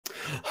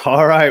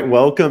All right,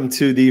 welcome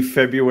to the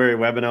February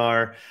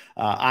webinar.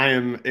 I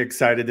am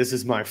excited. This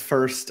is my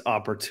first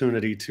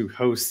opportunity to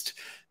host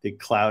the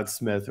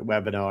Cloudsmith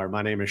webinar.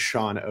 My name is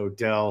Sean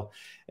Odell,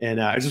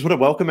 and I just want to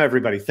welcome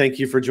everybody. Thank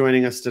you for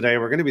joining us today.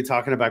 We're going to be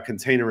talking about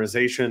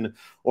containerization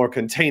or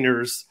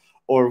containers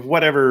or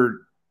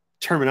whatever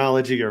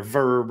terminology or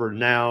verb or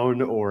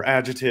noun or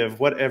adjective,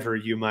 whatever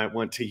you might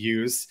want to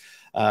use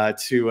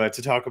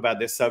to talk about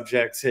this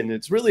subject. And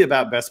it's really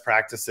about best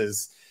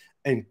practices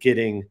and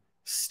getting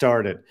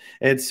started.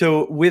 And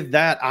so with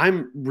that,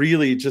 I'm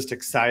really just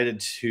excited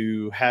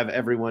to have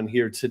everyone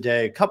here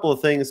today. A couple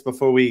of things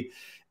before we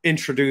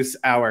introduce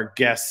our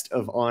guest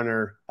of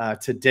honor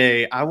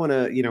today. I want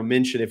to,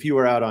 mention if you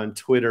are out on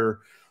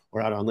Twitter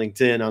or out on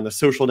LinkedIn, on the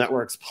social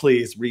networks,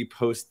 please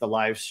repost the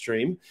live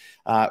stream.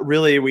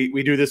 Really,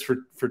 we do this for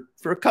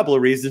a couple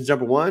of reasons.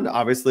 Number one,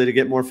 obviously to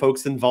get more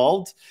folks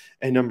involved.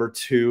 And number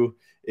two,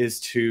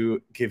 is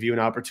to give you an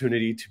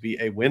opportunity to be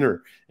a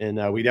winner.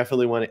 And we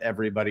definitely want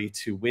everybody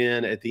to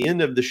win. At the end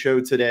of the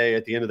show today,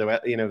 at the end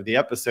of the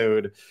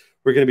episode,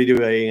 we're going to be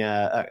doing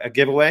a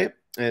giveaway.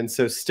 And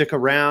so stick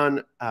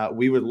around.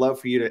 We would love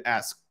for you to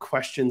ask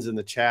questions in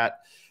the chat.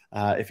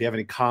 If you have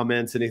any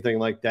comments, anything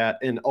like that.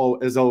 And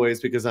as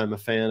always, because I'm a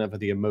fan of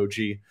the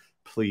emoji,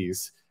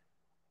 please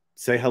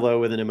say hello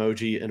with an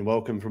emoji and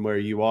welcome from where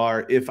you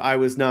are. If I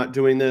was not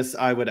doing this,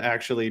 I would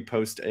actually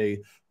post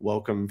a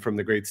welcome from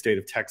the great state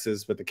of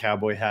Texas with the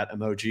cowboy hat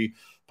emoji,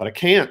 but I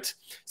can't.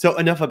 So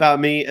enough about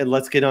me, and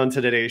let's get on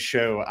to today's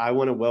show. I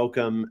want to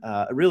welcome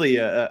really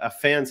a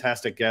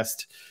fantastic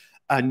guest,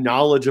 a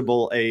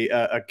knowledgeable,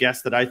 a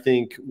guest that I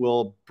think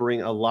will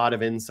bring a lot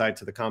of insight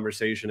to the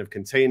conversation of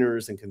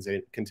containers and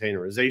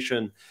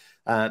containerization.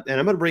 And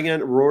I'm going to bring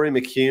in Rory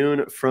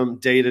McCune from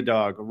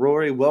Datadog.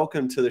 Rory,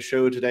 welcome to the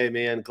show today,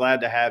 man.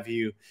 Glad to have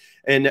you.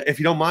 And if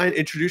you don't mind,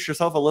 introduce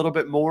yourself a little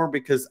bit more,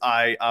 because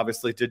I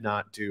obviously did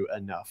not do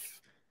enough.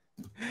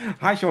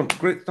 Hi, Sean.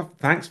 Great stuff.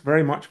 Thanks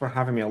very much for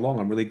having me along.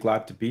 I'm really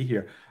glad to be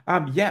here.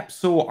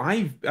 So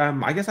I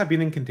guess I've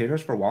been in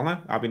containers for a while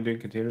now. I've been doing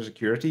container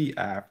security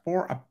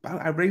for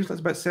about, I ranged that's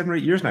about 7 or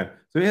 8 years now.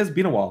 So it has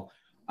been a while.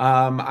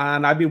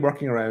 And I've been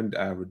working around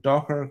with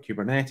Docker,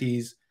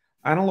 Kubernetes,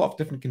 and a lot of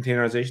different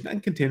containerization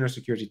and container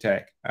security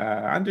tech.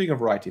 I'm doing a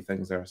variety of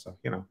things there. So,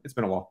 it's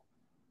been a while.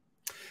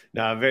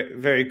 No, very,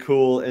 very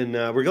cool. And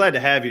we're glad to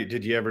have you.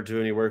 Did you ever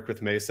do any work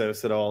with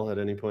Mesos at all at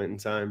any point in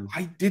time?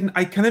 I didn't.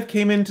 I kind of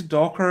came into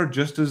Docker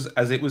just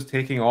as it was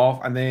taking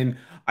off, and then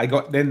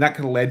that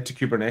kind of led to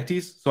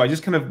Kubernetes. So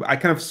I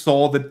kind of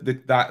saw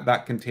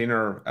that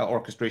container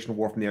orchestration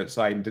war from the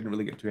outside and didn't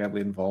really get too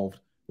heavily involved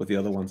with the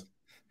other ones.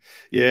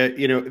 Yeah,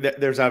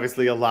 there's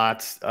obviously a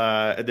lot.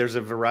 There's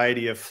a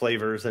variety of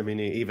flavors. I mean,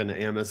 even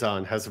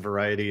Amazon has a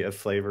variety of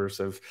flavors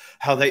of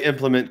how they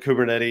implement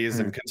Kubernetes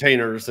and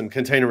containers and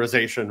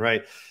containerization,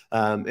 right?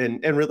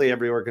 And really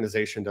every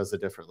organization does it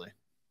differently.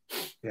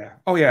 Yeah.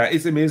 Oh, yeah.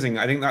 It's amazing.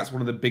 I think that's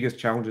one of the biggest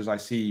challenges I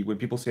see when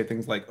people say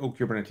things like, "Oh,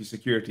 Kubernetes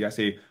security." I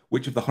say,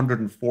 which of the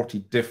 140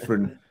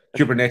 different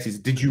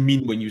Kubernetes did you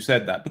mean when you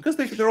said that? Because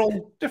they're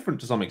all different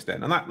to some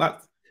extent, and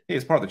that's hey,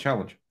 it's part of the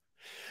challenge.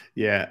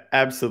 Yeah,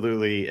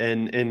 absolutely.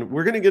 And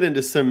we're going to get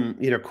into some,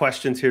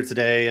 questions here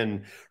today,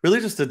 and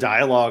really just a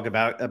dialogue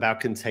about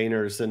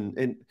containers.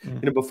 And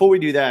before we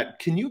do that,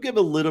 can you give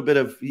a little bit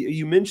of,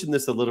 you mentioned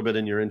this a little bit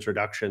in your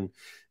introduction,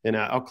 and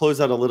I'll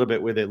close out a little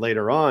bit with it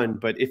later on,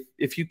 but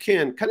if you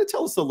can kind of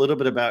tell us a little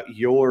bit about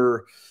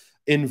your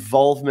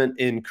involvement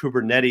in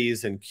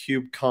Kubernetes and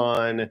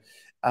KubeCon,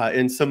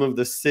 and some of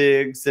the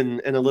SIGs, and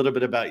a little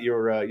bit about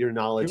your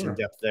knowledge and Sure.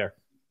 depth there.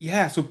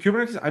 Yeah, so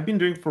Kubernetes I've been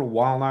doing for a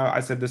while now.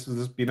 I said this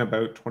has been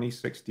about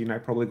 2016. I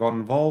probably got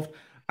involved,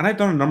 and I've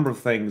done a number of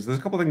things. There's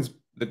a couple of things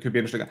that could be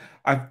interesting.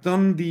 I've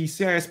done the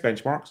CIS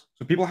benchmarks.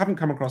 So people haven't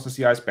come across the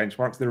CIS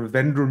benchmarks. They're a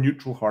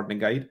vendor-neutral hardening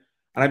guide,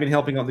 and I've been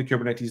helping out the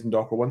Kubernetes and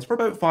Docker ones for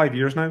about 5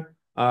 years now.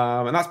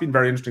 And that's been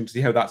very interesting to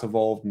see how that's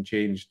evolved and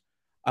changed.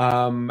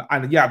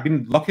 And yeah, I've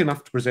been lucky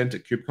enough to present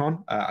at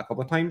KubeCon a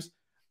couple of times,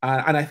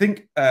 and I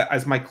think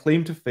as my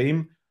claim to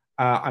fame,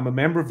 I'm a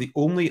member of the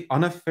only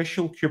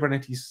unofficial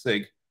Kubernetes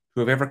SIG who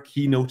have ever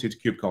keynoted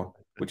KubeCon,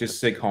 which is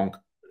SIG Honk.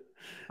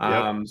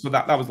 Yep. So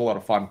that was a lot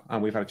of fun,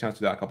 and we've had a chance to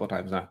do that a couple of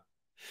times now.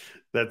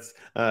 That's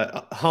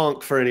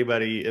honk for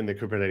anybody in the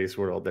Kubernetes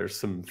world. There's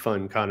some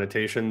fun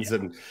connotations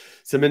and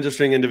some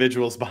interesting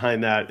individuals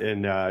behind that,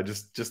 and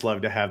just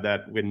love to have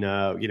that. When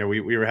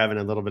we were having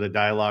a little bit of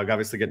dialogue,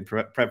 obviously getting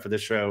prep for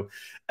this show,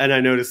 and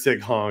I noticed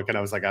Sig Honk, and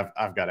I was like,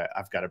 I've got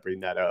to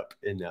bring that up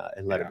and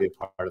let it be a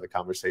part of the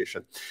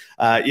conversation.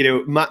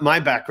 My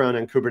background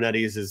in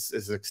Kubernetes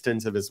is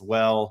extensive as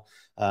well.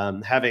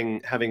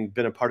 Having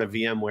been a part of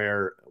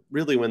VMware,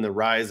 really when the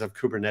rise of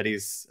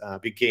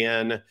Kubernetes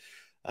began.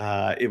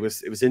 It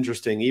was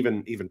interesting,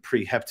 even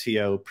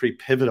pre-Heptio,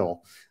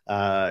 pre-Pivotal.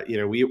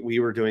 We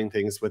were doing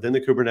things within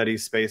the Kubernetes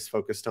space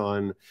focused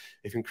on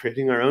even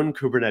creating our own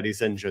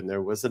Kubernetes engine.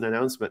 There was an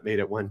announcement made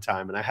at one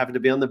time, and I happened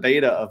to be on the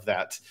beta of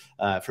that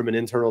from an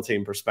internal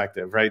team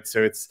perspective, right?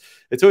 So it's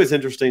always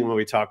interesting when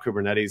we talk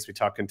Kubernetes, we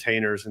talk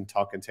containers and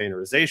talk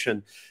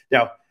containerization.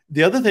 Now,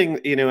 The other thing,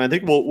 I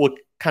think we'll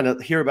kind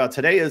of hear about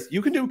today is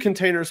you can do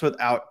containers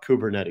without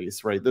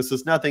Kubernetes, right? This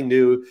is nothing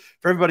new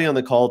for everybody on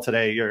the call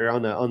today. You're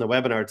on the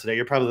webinar today.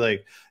 You're probably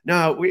like,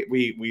 no,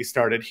 we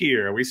started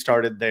here, we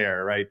started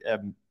there, right?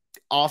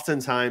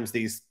 Oftentimes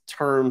these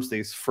terms,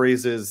 these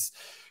phrases,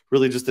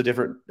 really just the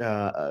different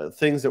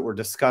things that we're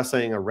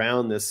discussing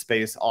around this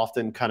space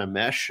often kind of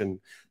mesh, and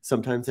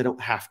sometimes they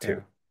don't have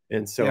to. Yeah.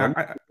 And so Yeah, I'm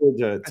looking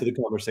forward to the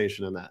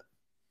conversation on that.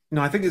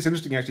 no, I think it's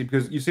interesting actually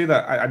because you say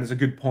that, and it's a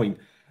good point.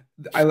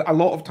 A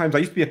lot of times, I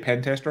used to be a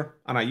pen tester,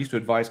 and I used to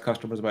advise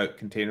customers about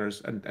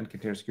containers and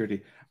container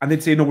security, and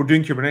they'd say, "No, we're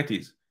doing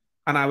Kubernetes,"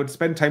 and I would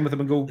spend time with them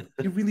and go,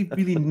 "You really,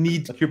 really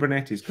need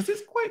Kubernetes because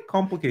it's quite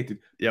complicated.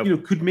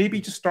 Yep. Could maybe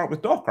just start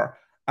with Docker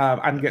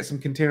and get some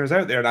containers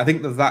out there." And I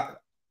think that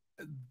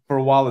for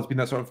a while, it's been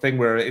that sort of thing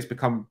where it's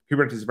become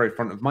Kubernetes is very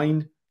front of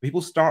mind.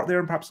 People start there,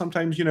 and perhaps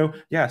sometimes,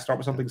 start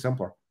with something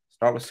simpler.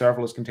 Start with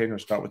serverless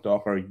containers, start with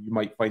Docker. You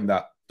might find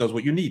that does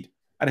what you need.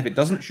 And if it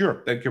doesn't,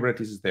 sure, then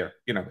Kubernetes is there.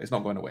 It's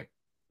not going away.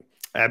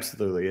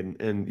 Absolutely.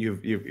 And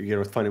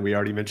it's funny, we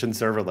already mentioned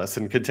serverless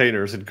and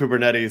containers and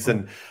Kubernetes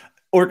and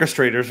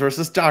orchestrators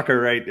versus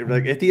Docker, right?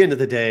 Like at the end of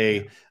the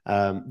day,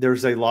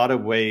 there's a lot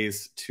of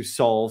ways to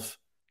solve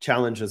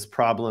challenges,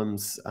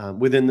 problems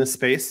within this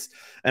space.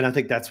 And I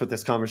think that's what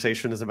this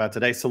conversation is about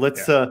today. So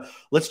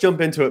let's jump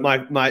into it.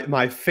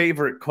 My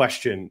favorite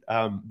question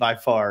by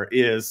far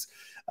is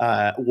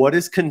what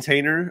is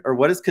container, or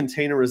what is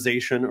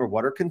containerization, or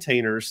what are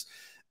containers?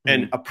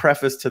 And a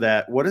preface to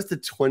that, what is the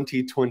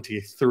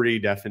 2023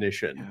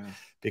 definition? Yeah.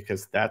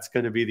 Because that's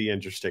going to be the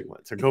interesting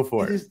one. So go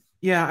for it.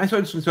 Yeah, I so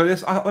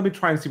this. Let me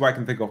try and see what I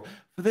can think of.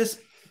 For this,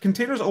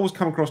 containers always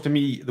come across to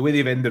me the way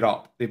they've ended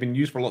up. They've been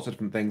used for lots of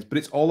different things, but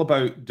it's all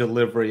about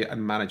delivery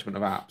and management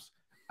of apps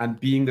and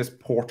being this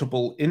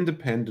portable,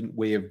 independent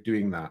way of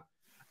doing that.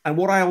 And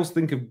what I always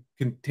think of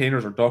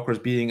containers or Docker as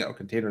being, or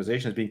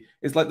containerization as being,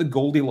 is like the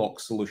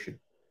Goldilocks solution,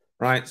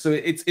 right? So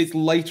it's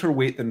lighter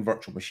weight than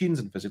virtual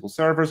machines and physical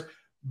servers.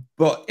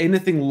 But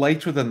anything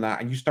lighter than that,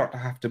 and you start to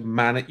have to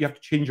manage, you have to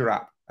change your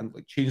app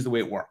and change the way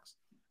it works.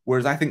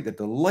 Whereas I think the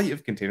delight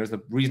of containers,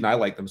 the reason I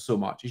like them so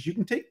much, is you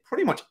can take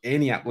pretty much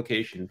any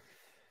application,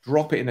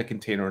 drop it in a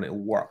container, and it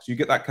works. You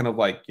get that kind of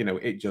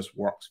it just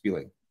works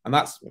feeling. And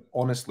that's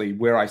honestly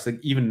where I think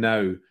even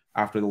now,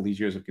 after all these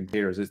years of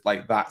containers, it's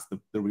like that's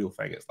the real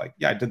thing. It's like,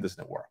 yeah, I did this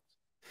and it worked,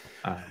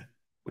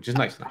 which is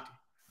nice.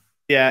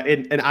 Yeah,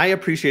 and I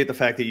appreciate the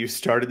fact that you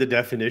started the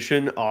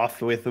definition off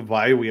with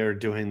why we are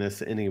doing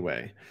this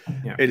anyway.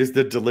 Yeah. It is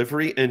the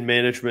delivery and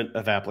management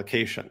of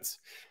applications.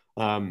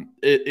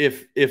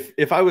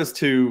 If I was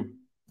to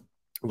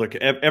look,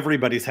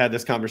 everybody's had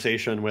this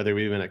conversation, whether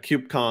we've been at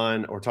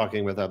KubeCon or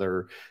talking with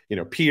other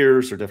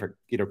peers or different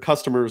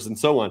customers and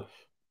so on.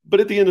 But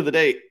at the end of the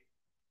day,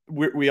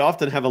 we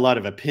often have a lot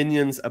of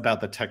opinions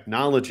about the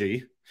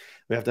technology.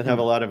 We have to have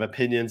a lot of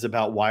opinions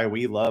about why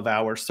we love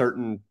our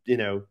certain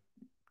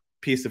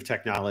piece of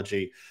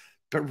technology,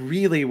 but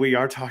really we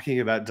are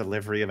talking about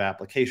delivery of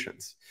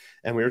applications,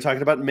 and we are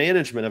talking about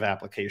management of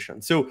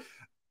applications. So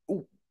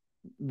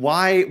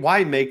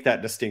why make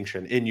that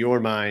distinction in your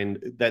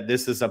mind that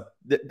this is that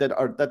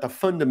the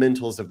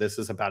fundamentals of this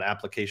is about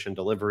application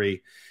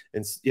delivery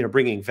and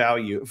bringing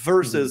value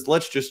versus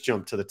let's just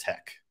jump to the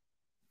tech?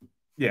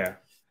 Yeah,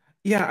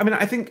 I mean,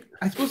 I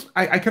suppose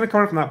I kind of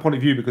come from that point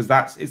of view because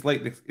it's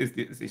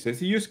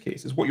the use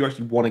case. It's what you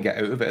actually want to get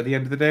out of it at the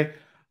end of the day.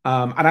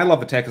 And I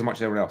love the tech as much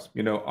as everyone else.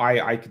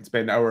 I can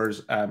spend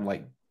hours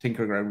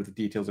tinkering around with the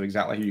details of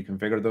exactly how you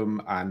configure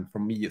them, and for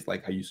me, it's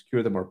like how you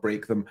secure them or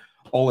break them,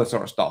 all that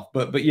sort of stuff.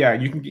 But yeah,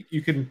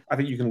 you can. I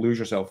think you can lose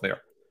yourself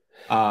there.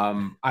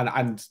 And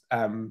I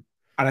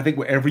think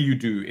whatever you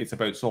do, it's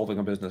about solving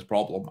a business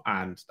problem,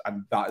 and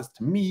that is,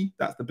 to me,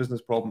 that's the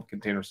business problem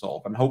containers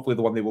solve, and hopefully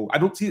the one they will. I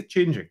don't see it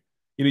changing.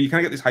 You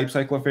kind of get this hype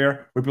cycle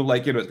affair where people are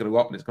like, it's going to go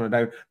up and it's going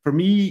down. For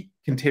me,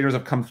 containers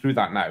have come through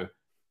that now.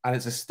 And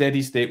it's a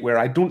steady state where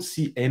I don't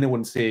see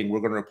anyone saying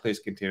we're going to replace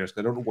containers, because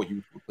I don't know what you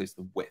would replace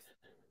them with.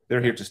 They're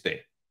here to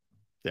stay.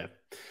 Yeah,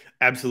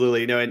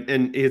 absolutely.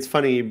 And it's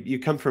funny, you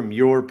come from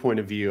your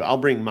point of view. I'll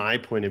bring my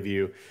point of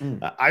view.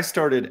 I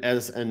started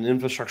as an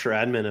infrastructure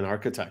admin and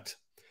architect,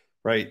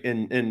 right?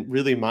 And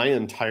really my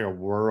entire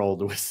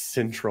world was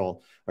centralized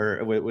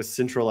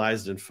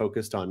and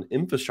focused on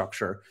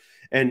infrastructure.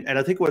 And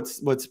I think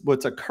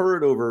what's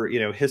occurred over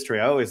history,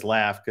 I always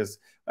laugh because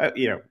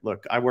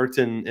look, I worked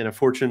in a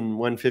Fortune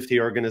 150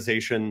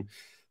 organization.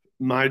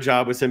 My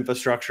job was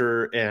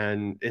infrastructure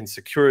and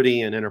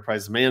security and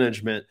enterprise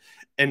management,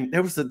 and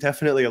there was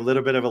definitely a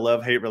little bit of a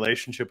love-hate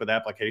relationship with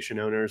application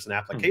owners and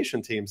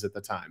application teams at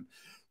the time.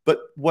 But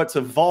what's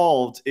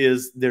evolved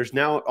is there's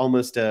now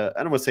almost I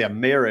don't want to say a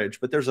marriage,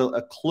 but there's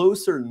a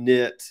closer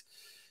knit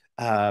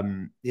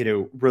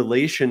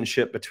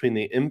relationship between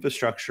the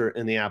infrastructure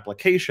and the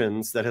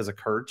applications that has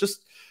occurred,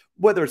 just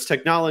whether it's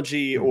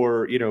technology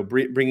or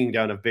bringing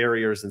down of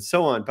barriers and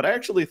so on. But I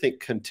actually think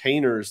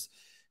containers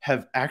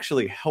have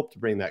actually helped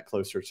bring that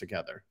closer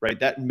together, right?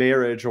 That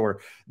marriage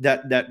or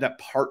that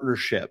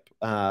partnership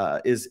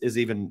is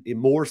even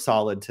more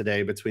solid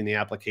today between the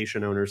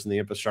application owners and the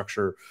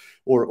infrastructure,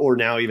 or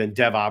now even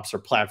DevOps or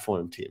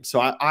platform teams. So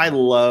I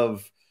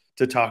love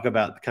to talk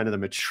about kind of the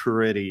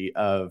maturity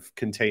of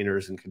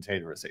containers and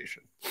containerization.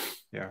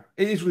 Yeah,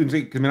 it is really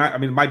interesting. I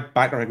mean, my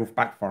background, I go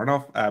back far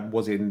enough,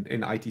 was in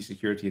IT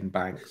security in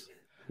banks,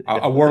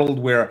 a world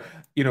where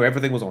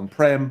everything was on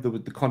prem.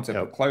 The concept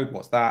of cloud,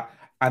 what's that?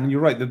 And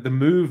you're right, the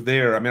move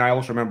there. I mean, I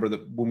also remember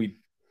that when we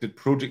did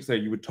projects there,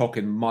 you would talk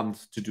in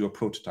months to do a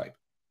prototype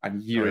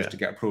and years to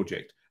get a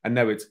project, and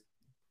now it's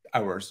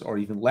hours or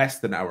even less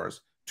than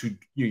hours. To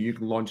you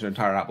can launch an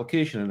entire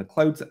application in a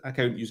cloud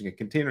account using a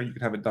container. You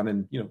could have it done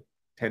in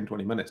 10,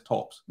 20 minutes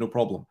tops, no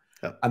problem.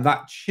 And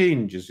that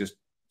change is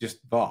just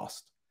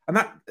vast.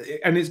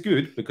 And it's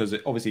good because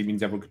it obviously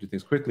means everyone can do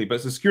things quickly, but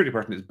as a security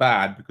person, it's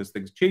bad because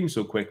things change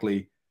so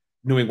quickly.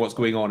 Knowing what's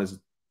going on is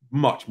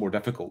much more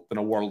difficult than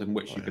a world in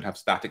which you could have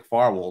static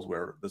firewalls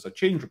where there's a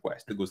change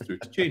request that goes through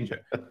to change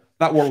it.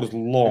 That world is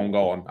long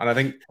gone. And I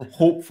think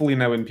hopefully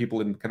now when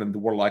people in kind of the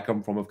world I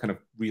come from have kind of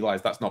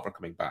realized that's not for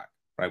coming back,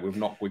 right? We're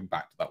not going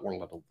back to that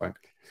world, I don't think.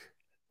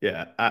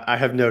 Yeah, I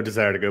have no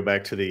desire to go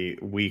back to the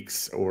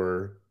weeks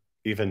or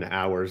even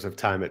hours of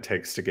time it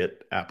takes to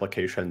get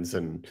applications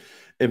and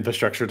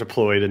infrastructure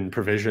deployed and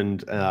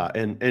provisioned.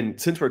 And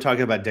since we're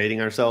talking about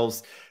dating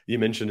ourselves, you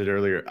mentioned it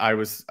earlier. I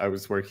was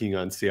working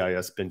on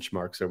CIS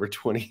benchmarks over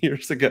 20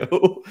 years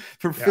ago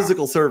for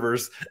physical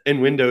servers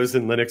and Windows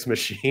and Linux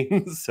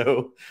machines.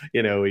 So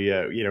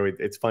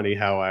it's funny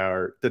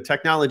how the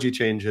technology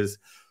changes.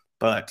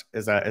 But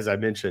as I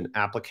mentioned,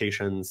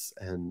 applications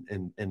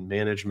and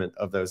management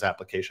of those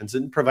applications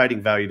and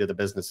providing value to the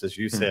business, as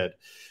you said,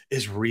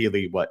 is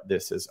really what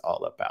this is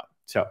all about.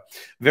 So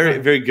very,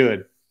 very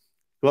good.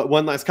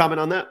 One last comment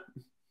on that?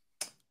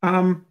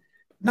 No,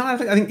 I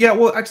think yeah.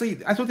 Well,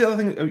 actually, I thought the other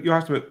thing you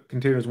asked about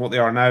containers and what they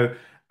are now,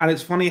 and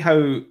it's funny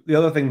how the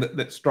other thing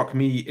that struck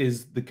me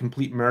is the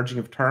complete merging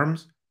of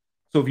terms.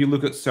 So if you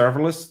look at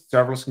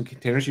serverless and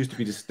containers used to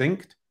be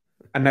distinct.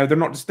 And now they're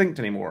not distinct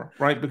anymore,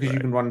 right? Because you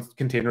can run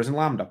containers in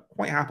Lambda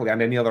quite happily,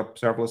 and any other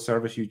serverless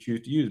service you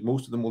choose to use.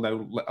 Most of them will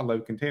now allow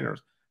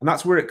containers. And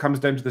that's where it comes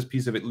down to this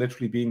piece of it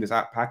literally being this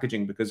app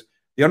packaging, because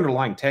the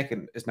underlying tech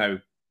is now,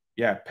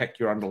 pick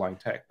your underlying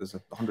tech. There's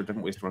 100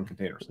 different ways to run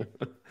containers.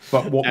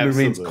 But what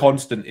remains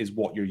constant is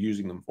what you're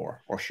using them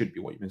for, or should be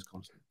what remains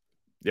constant.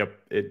 Yep,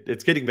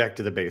 it's getting back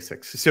to the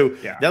basics. So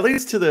that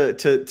leads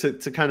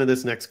to kind of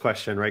this next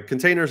question, right?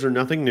 Containers are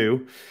nothing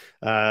new,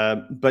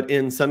 but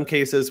in some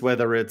cases,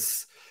 whether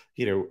it's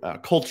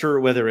culture,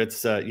 whether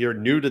it's you're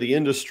new to the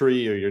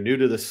industry or you're new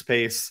to the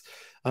space,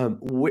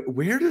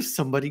 where does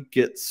somebody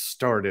get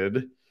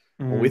started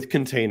with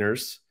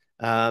containers,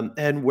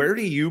 and where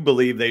do you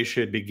believe they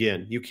should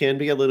begin? You can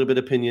be a little bit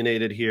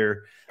opinionated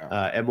here,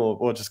 and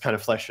we'll just kind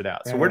of flesh it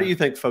out. So where do you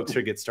think folks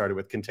should get started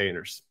with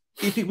containers?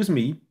 If it was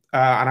me,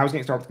 and I was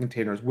getting started with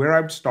containers, where I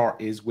would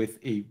start is with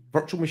a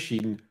virtual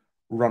machine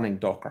running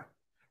Docker,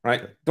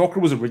 right? Docker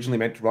was originally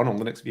meant to run on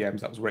Linux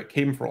VMs. That was where it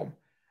came from.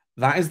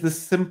 That is the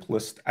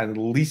simplest and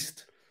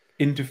least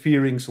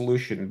interfering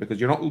solution because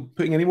you're not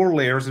putting any more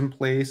layers in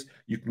place.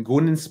 You can go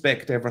and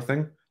inspect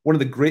everything. One of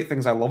the great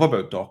things I love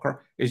about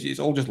Docker is it's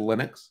all just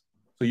Linux.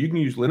 So you can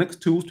use Linux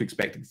tools to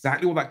expect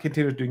exactly what that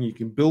container is doing. You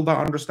can build that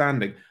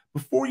understanding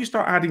before you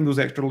start adding those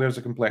extra layers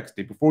of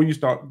complexity, before you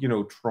start,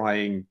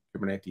 trying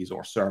Kubernetes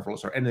or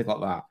serverless or anything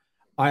like that.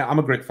 I'm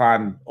a great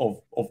fan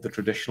of the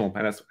traditional,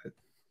 and it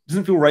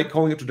doesn't feel right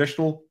calling it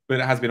traditional, but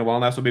it has been a while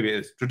now, so maybe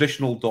it's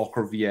traditional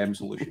Docker VM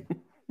solution.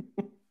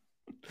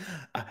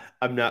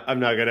 I'm not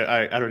gonna.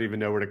 I don't even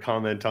know where to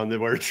comment on the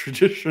word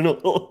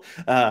traditional.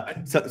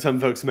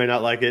 Some folks may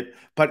not like it,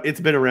 but it's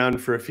been around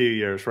for a few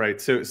years, right?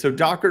 So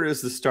Docker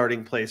is the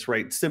starting place,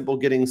 right? Simple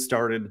getting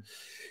started.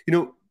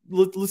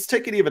 Let's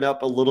take it even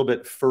up a little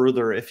bit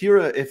further. If you're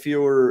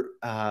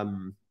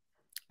an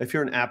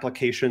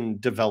application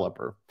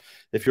developer,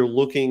 if you're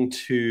looking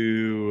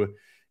to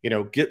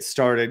get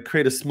started,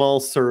 create a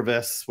small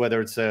service, whether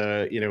it's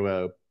a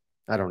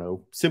I don't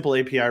know, simple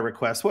API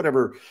request,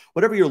 whatever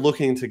you're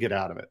looking to get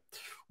out of it.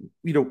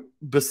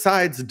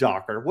 Besides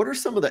Docker, what are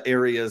some of the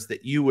areas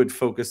that you would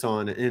focus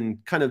on in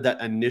kind of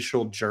that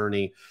initial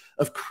journey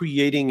of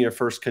creating your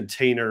first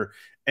container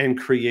and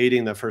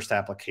creating the first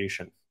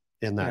application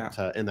in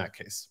that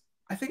case?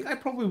 I think I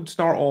probably would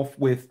start off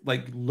with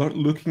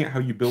looking at how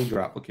you build your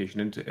application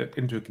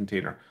into a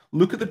container.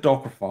 Look at the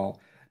Docker file.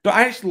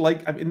 I actually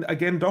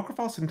again,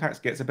 Dockerfile syntax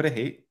gets a bit of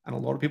hate, and a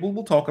lot of people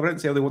will talk about it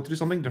and say they want to do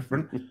something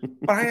different.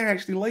 But I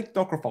actually like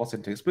Dockerfile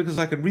syntax because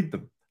I can read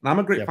them. And I'm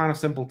a great fan of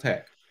simple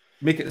tech.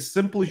 Make it as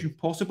simple as you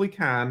possibly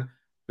can,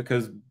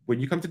 because when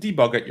you come to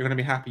debug it, you're going to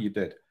be happy you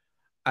did.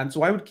 And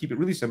so I would keep it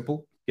really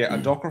simple. Get a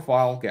Docker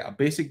file, get a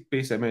basic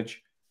base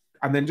image,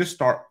 and then just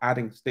start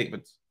adding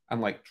statements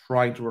and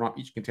trying to run up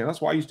each container.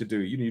 That's what I used to do.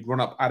 You'd run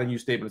up, add a new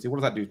statement and say, what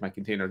does that do to my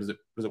container? Does it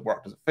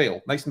work? Does it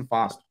fail? Nice and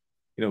fast.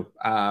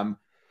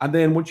 And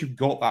then once you've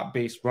got that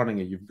base running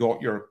and you've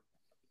got your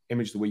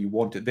image the way you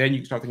want it, then you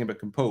can start thinking about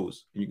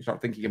compose, and you can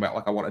start thinking about,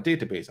 like, I want a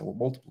database, I want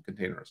multiple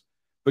containers,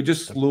 but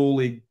just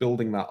slowly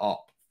building that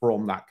up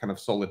from that kind of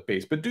solid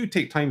base. But do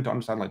take time to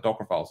understand, like,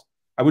 Docker files.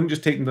 I wouldn't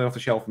just take them off the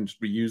shelf and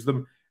just reuse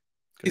them.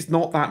 It's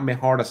not that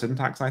hard a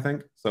syntax, I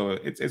think, so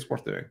it's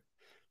worth doing.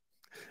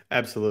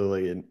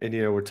 Absolutely. And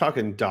we're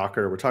talking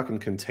Docker, we're talking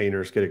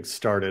containers getting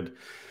started,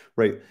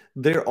 right?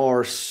 There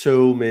are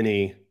so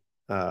many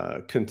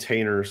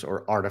containers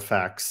or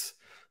artifacts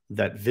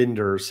that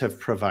vendors have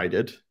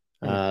provided,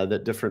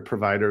 that different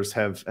providers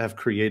have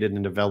created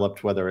and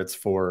developed, whether it's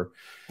for,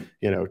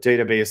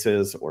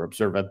 databases or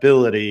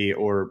observability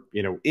or,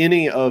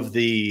 any of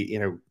the,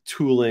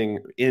 tooling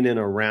in and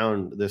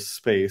around this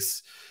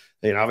space.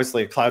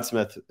 Obviously, at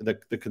Cloudsmith,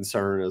 the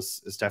concern is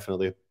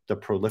definitely the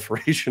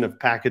proliferation of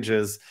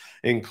packages,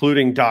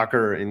 including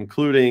Docker,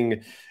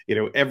 including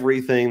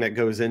everything that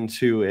goes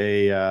into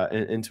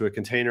a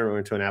container or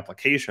into an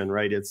application,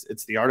 right?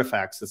 It's the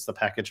artifacts, it's the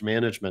package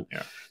management.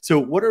 Yeah. So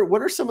what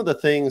are some of the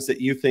things that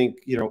you think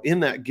in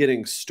that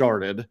getting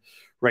started,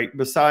 right?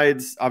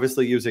 Besides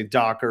obviously using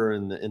Docker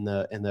in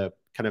the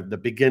kind of the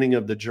beginning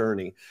of the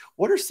journey,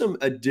 what are some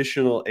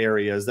additional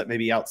areas that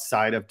maybe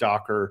outside of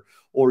Docker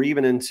or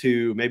even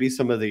into maybe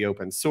some of the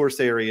open source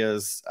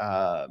areas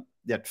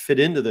that fit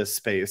into this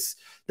space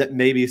that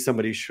maybe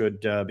somebody should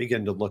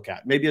begin to look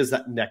at, maybe as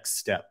that next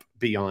step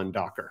beyond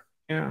Docker?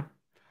 Yeah.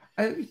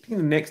 I think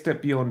the next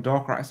step beyond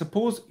Docker, I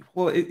suppose,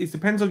 well, it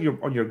depends on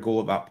your goal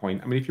at that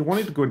point. I mean, if you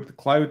wanted to go into the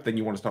cloud, then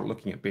you want to start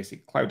looking at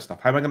basic cloud stuff.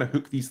 How am I going to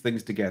hook these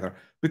things together?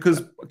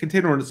 Because a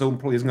container on its own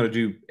probably isn't going to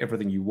do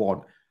everything you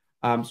want.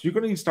 So you're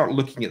going to need to start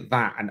looking at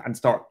that and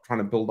start trying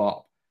to build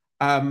up.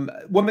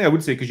 One thing I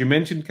would say, because you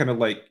mentioned kind of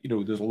like,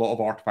 there's a lot of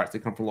artifacts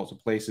that come from lots of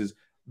places.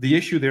 The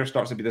issue there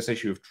starts to be this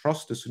issue of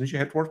trust as soon as you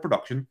head towards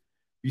production.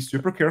 Be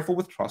super careful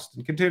with trust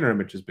in container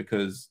images,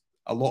 because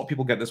a lot of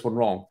people get this one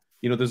wrong.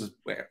 There's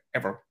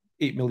ever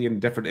 8 million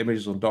different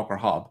images on Docker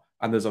Hub,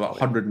 and there's about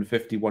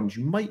 150 ones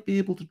you might be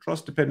able to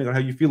trust depending on how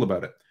you feel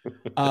about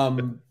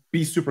it.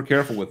 Be super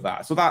careful with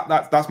that. So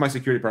that's my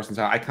security person's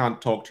hat. I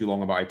can't talk too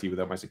long about IT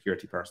without my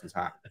security person's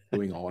hat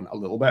going on a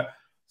little bit.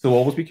 So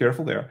always be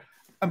careful there.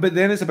 But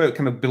then it's about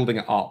kind of building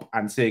it up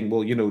and saying,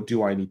 well,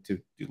 do I need to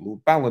do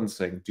load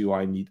balancing? Do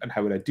I need, and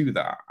how would I do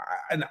that?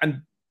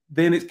 And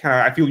then it's kind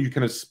of, I feel you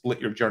kind of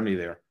split your journey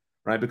there,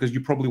 right? Because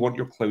you probably want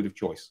your cloud of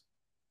choice.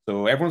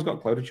 So everyone's got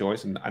a cloud of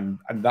choice, and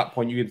at that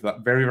point you get into that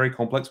very, very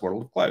complex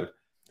world of cloud.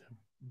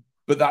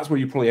 But that's where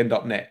you probably end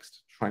up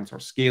next. Try and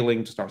start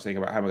scaling, to start saying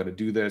about how am I going to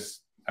do this?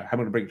 How am I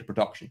going to bring it to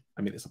production?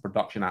 I mean, it's a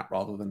production app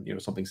rather than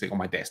something sitting on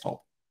my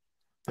desktop.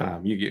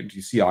 You get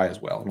into CI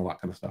as well and all that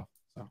kind of stuff.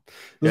 So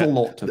there's a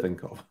lot to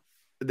think of.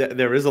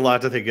 There is a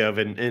lot to think of,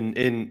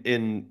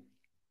 and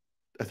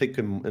I think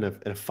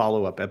in a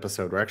follow-up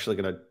episode, we're actually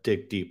going to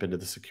dig deep into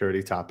the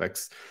security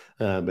topics.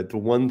 But the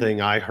one thing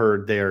I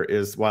heard there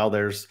is, while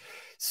there's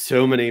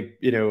so many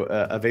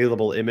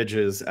available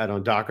images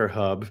on Docker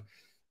Hub,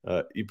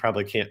 you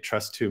probably can't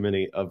trust too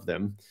many of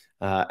them.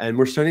 And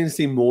we're starting to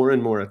see more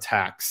and more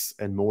attacks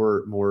and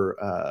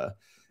more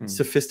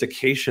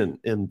sophistication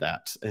in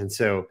that. And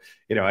so,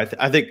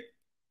 I think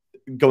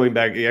going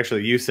back,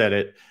 actually, you said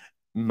it,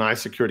 my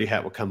security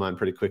hat will come on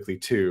pretty quickly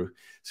too.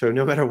 So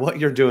no matter what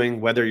you're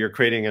doing, whether you're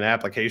creating an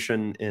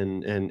application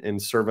in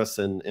service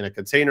in a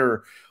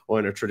container or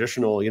in a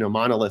traditional,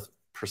 monolith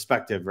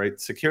perspective, right?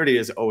 Security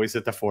is always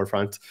at the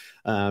forefront.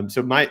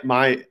 So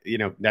my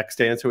next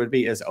answer would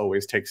be, as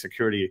always, take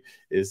security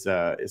is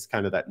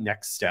kind of that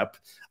next step.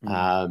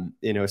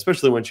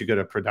 Especially once you go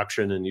to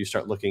production and you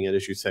start looking at,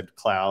 as you said,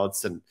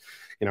 clouds and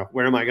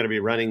where am I going to be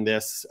running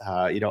this?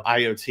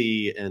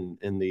 IoT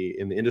in the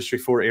Industry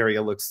 4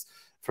 area looks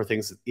for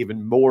things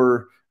even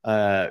more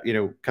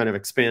kind of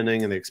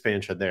expanding, and the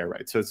expansion there,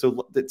 right? So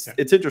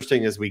it's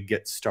interesting as we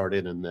get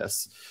started in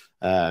this,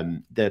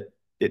 that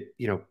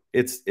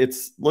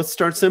it's let's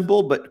start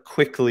simple, but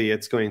quickly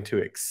it's going to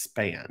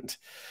expand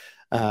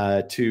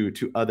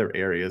to other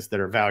areas that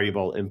are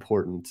valuable,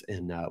 important,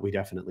 and we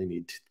definitely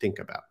need to think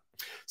about.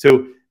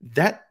 So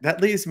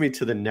that leads me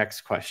to the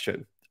next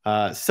question.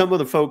 Some of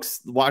the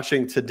folks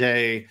watching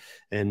today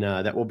and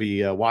that will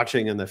be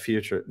watching in the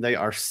future, they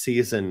are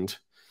seasoned.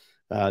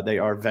 They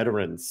are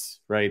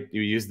veterans, right?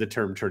 You use the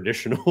term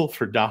traditional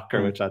for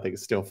Docker, which I think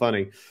is still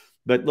funny.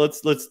 But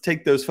let's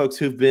take those folks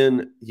who've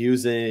been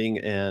using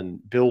and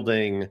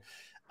building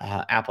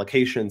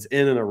applications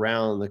in and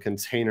around the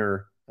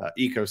container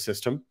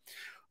ecosystem.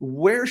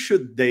 Where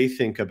should they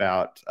think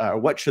about,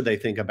 what should they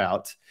think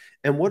about,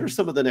 and what are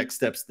some of the next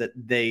steps that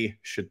they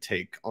should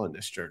take on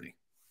this journey?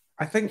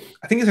 I think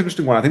it's an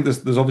interesting one. I think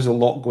there's obviously a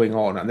lot going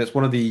on, and it's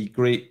one of the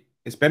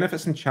its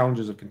benefits and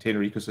challenges of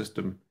container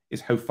ecosystem is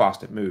how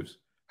fast it moves,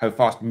 how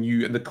fast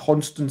new, and the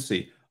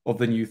constancy of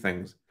the new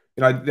things.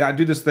 I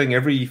do this thing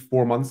every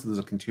 4 months. There's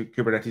a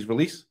Kubernetes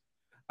release,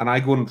 and I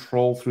go and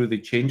troll through the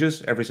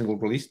changes every single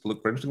release to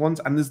look for interesting ones.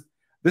 And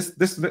there's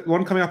this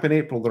one coming up in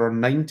April. There are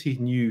 90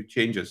 new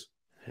changes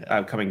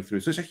coming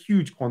through, so it's a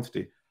huge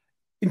quantity.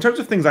 In terms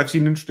of things I've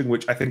seen interesting,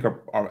 which I think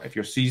are if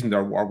you're seasoned,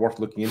 are worth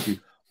looking into.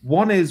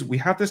 One is we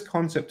have this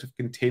concept of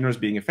containers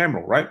being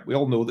ephemeral, right? We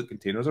all know that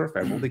containers are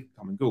ephemeral, they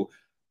come and go.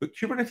 But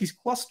Kubernetes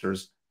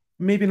clusters,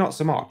 maybe not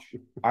so much.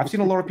 I've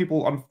seen a lot of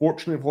people,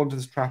 unfortunately, fall into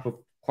this trap of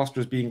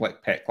clusters being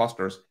like pet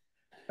clusters.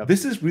 Yep.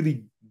 This is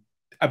really,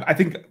 I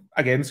think,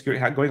 again, security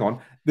hack going on.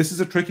 This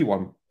is a tricky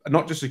one.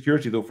 Not just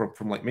security, though,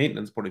 from like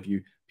maintenance point of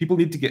view. People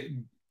need to get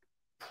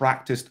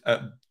practiced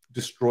at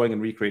destroying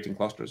and recreating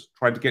clusters,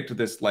 trying to get to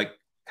this like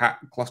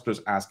clusters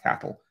as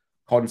cattle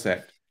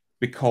concept,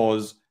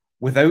 because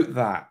without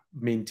that,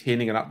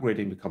 maintaining and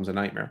upgrading becomes a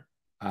nightmare.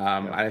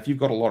 And if you've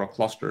got a lot of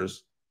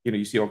clusters,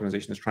 you see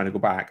organizations trying to go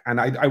back. And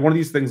one of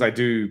these things I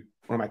do,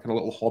 one of my kind of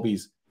little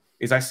hobbies,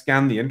 is I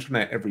scan the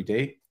internet every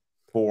day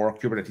for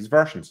Kubernetes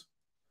versions,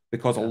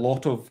 because a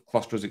lot of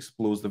clusters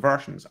expose the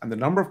versions. And the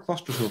number of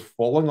clusters who are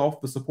falling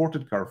off the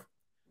supported curve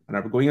and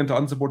are going into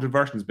unsupported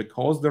versions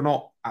because they're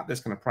not at this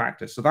kind of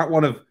practice. So that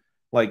one of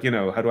like,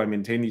 how do I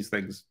maintain these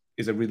things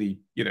is a really,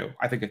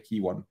 I think a key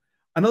one.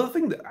 Another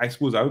thing that I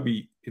suppose I would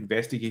be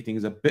investigating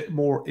is a bit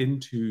more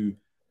into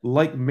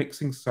like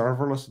mixing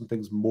serverless and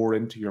things more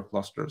into your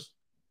clusters.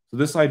 So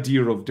this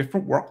idea of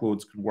different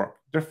workloads can work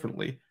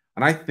differently.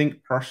 And I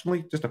think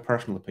personally, just a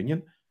personal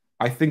opinion,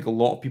 I think a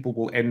lot of people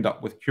will end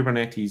up with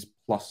Kubernetes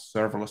plus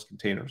serverless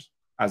containers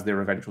as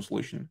their eventual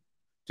solution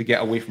to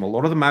get away from a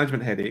lot of the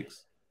management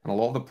headaches and a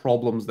lot of the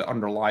problems that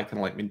underlie kind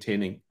of like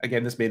maintaining,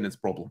 again, this maintenance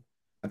problem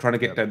and trying to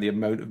get down the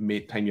amount of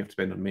time you have to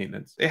spend on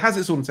maintenance. It has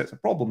its own sets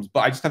of problems,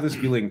 but I just have this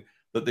feeling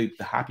that the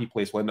happy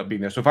place will end up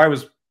being there. So if I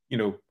was,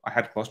 I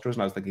had clusters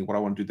and I was thinking what I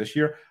want to do this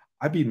year,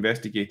 I'd be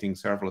investigating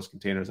serverless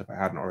containers if I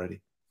hadn't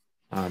already.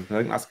 I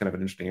think that's kind of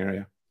an interesting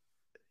area.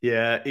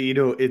 Yeah,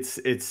 it's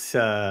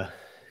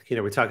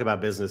we talk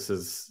about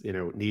businesses,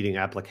 needing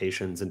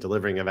applications and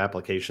delivering of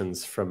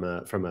applications from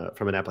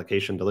an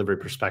application delivery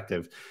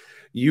perspective.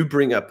 You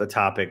bring up the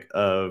topic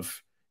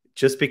of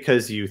just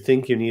because you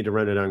think you need to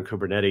run it on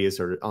Kubernetes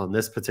or on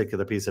this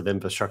particular piece of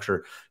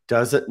infrastructure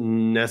doesn't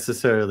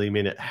necessarily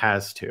mean it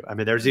has to. I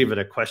mean, there's even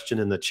a question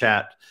in the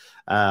chat,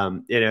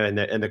 and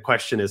the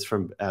question is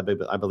from I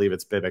believe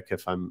it's Bibic.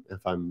 If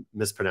I'm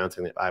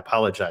mispronouncing it, I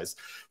apologize.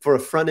 For a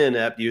front end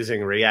app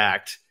using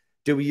React,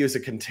 do we use a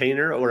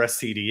container or a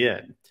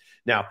CDN?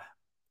 Now,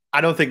 I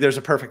don't think there's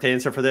a perfect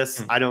answer for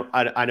this. I don't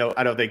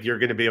think you're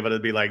going to be able to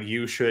be like,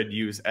 you should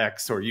use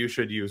X or you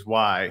should use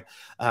Y.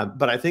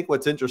 But I think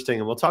what's interesting,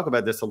 and we'll talk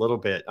about this a little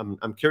bit,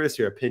 I'm curious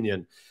your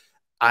opinion.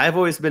 I've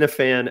always been a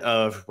fan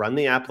of run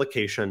the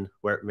application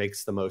where it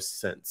makes the most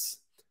sense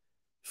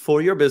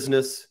for your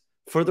business,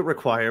 for the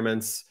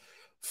requirements,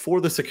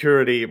 for the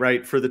security,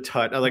 right? For the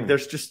touch. Like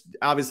there's just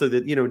obviously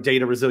the,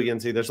 data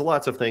resiliency. There's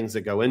lots of things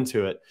that go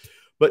into it.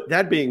 But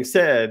that being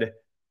said,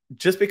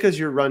 just because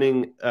you're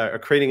running or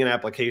creating an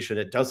application,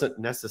 it doesn't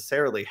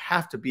necessarily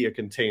have to be a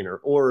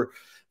container, or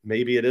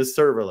maybe it is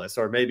serverless,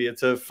 or maybe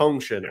it's a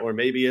function, or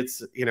maybe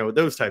it's,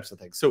 those types of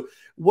things. So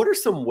what are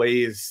some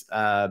ways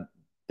that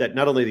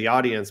not only the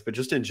audience, but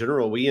just in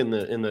general, we in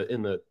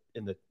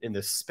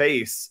this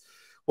space,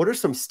 what are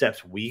some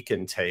steps we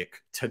can take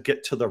to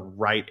get to the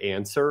right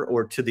answer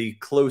or to the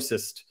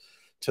closest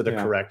to the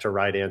correct or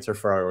right answer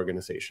for our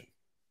organization?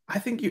 I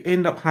think you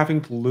end up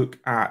having to look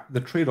at the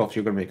trade-offs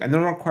you're going to make, and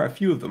there are quite a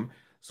few of them.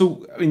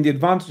 So, I mean, the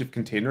advantage of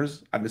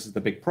containers, and this is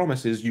the big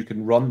promise, is you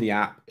can run the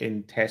app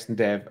in test and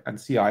dev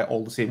and CI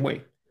all the same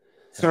way.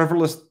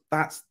 Serverless,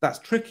 that's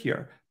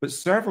trickier, but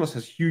serverless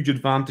has huge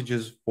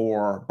advantages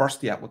for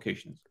bursty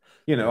applications.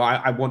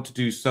 I want to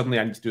do, suddenly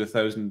I need to do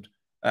 1,000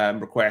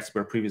 requests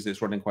where previously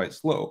it's running quite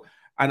slow.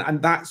 And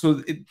that's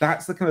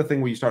the kind of thing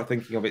where you start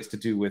thinking of it's to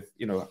do with,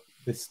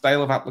 the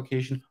style of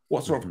application,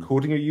 what sort of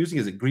coding are you using?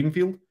 Is it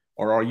greenfield?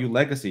 Or are you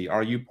legacy?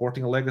 Are you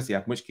porting a legacy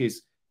app? In which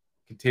case,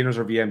 containers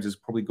or VMs is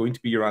probably going to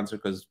be your answer,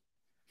 because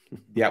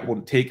the app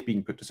won't take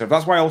being put to server.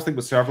 That's why I always think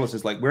with serverless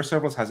is like where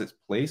serverless has its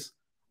place.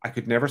 I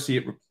could never see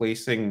it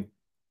replacing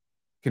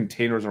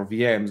containers or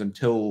VMs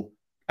until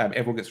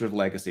everyone gets rid of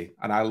legacy.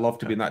 And I love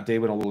to be in that day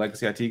when all the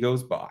legacy IT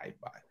goes, but I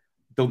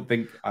don't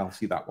think I'll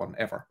see that one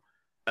ever.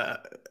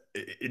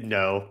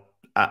 No,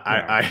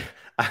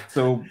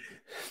 so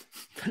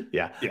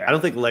yeah, I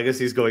don't think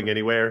legacy is going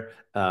anywhere.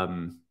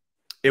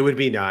 It would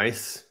be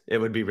nice. It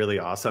would be really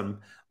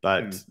awesome.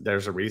 But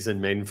there's a reason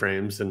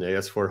mainframes and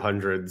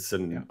AS400s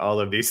and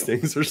all of these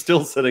things are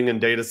still sitting in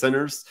data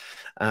centers.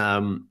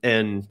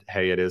 And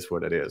hey, it is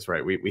what it is,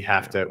 right? We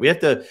have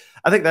to,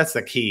 I think that's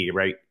the key,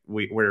 right?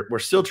 We're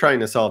still trying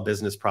to solve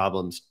business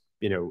problems,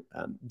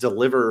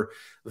 deliver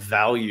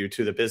value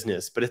to the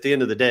business. But at the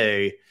end of the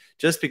day,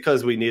 just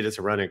because we need it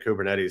to run in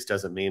Kubernetes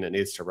doesn't mean it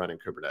needs to run in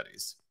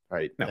Kubernetes.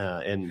 Right. No.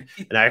 And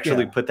I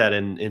actually put that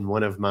in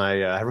one of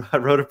my, I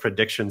wrote a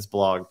predictions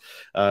blog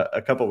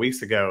a couple of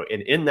weeks ago.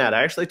 And in that,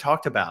 I actually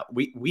talked about,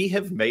 we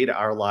have made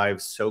our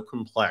lives so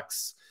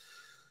complex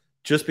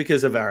just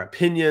because of our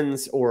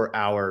opinions or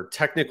our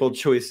technical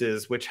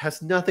choices, which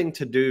has nothing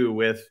to do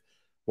with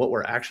what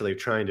we're actually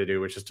trying to do,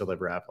 which is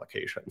deliver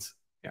applications.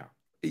 Yeah.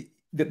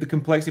 The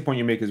complexity point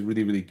you make is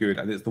really, really good.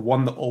 And it's the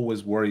one that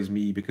always worries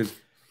me, because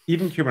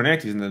even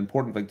Kubernetes, and the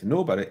important thing to know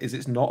about it is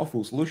it's not a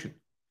full solution.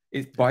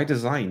 It's by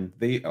design.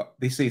 They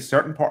say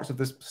certain parts of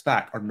this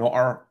stack are not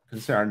our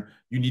concern.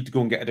 You need to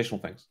go and get additional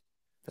things.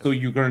 Yeah. So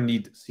you're going to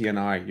need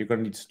CNI, you're going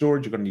to need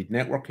storage, you're going to need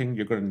networking,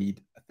 you're going to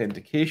need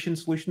authentication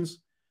solutions,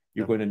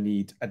 you're Yeah. going to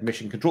need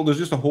admission control. There's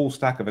just a whole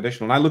stack of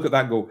additional. And I look at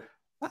that and go,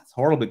 that's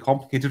horribly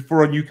complicated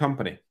for a new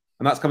company.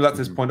 And that's comes out to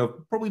this point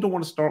of probably don't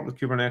want to start with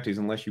Kubernetes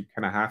unless you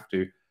kind of have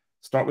to.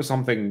 Start with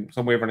something,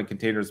 some way of running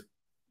containers,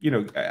 a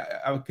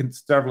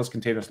serverless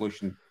container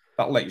solution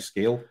that'll let you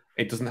scale.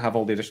 It doesn't have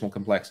all the additional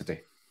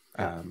complexity.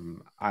 Yeah.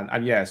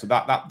 And yeah, so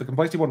that the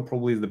complexity one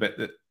probably is the bit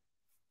that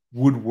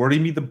would worry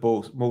me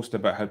the most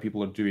about how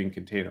people are doing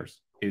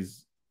containers.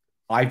 Is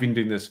I've been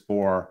doing this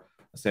for,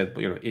 I said,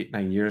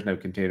 8-9 years now,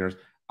 containers.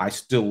 I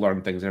still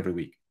learn things every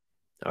week.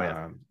 Oh,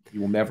 yeah. You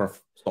will never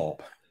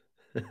stop.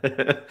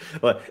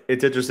 Well,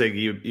 it's interesting.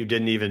 You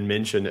didn't even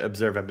mention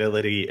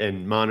observability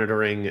and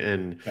monitoring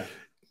and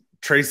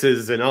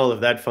traces and all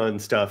of that fun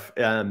stuff.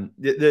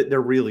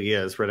 There really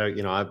is, right?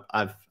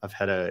 I've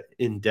had a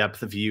in-depth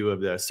view of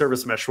the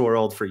service mesh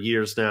world for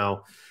years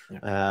now.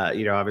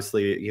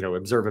 Obviously,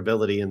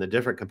 observability and the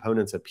different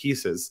components and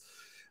pieces.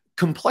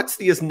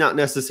 Complexity is not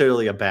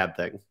necessarily a bad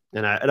thing,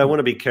 and I want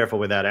to be careful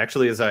with that.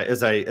 Actually, as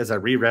I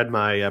reread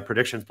my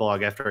predictions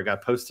blog after it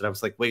got posted, I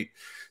was like, wait,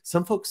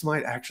 some folks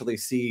might actually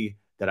see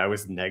that I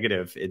was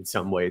negative in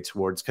some way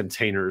towards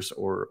containers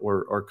or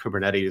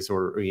Kubernetes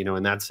or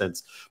in that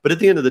sense. But at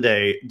the end of the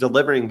day,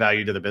 delivering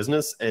value to the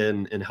business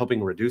and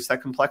helping reduce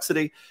that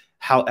complexity,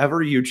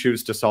 however you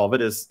choose to solve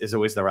it is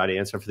always the right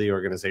answer for the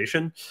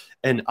organization.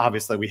 And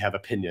obviously we have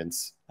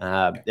opinions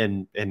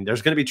and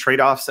there's going to be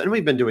trade-offs, and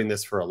we've been doing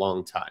this for a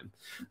long time.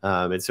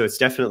 And so it's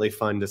definitely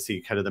fun to see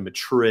kind of the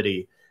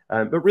maturity.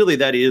 But really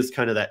that is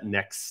kind of that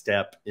next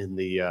step in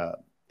the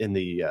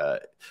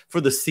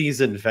for the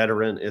seasoned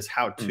veteran, is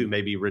how to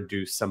maybe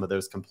reduce some of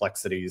those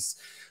complexities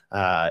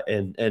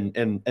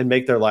and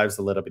make their lives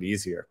a little bit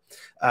easier.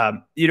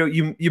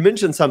 You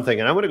mentioned something,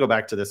 and I want to go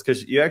back to this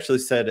because you actually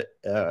said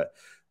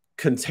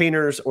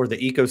containers or the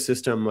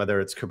ecosystem, whether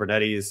it's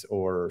Kubernetes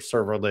or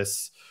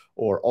serverless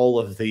or all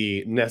of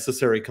the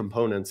necessary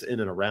components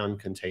in and around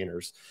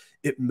containers,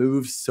 it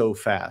moves so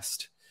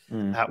fast.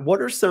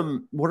 What are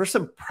some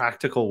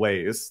practical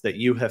ways that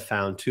you have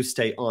found to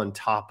stay on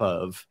top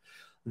of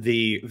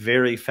the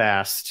very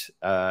fast,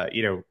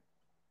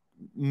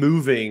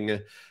 moving,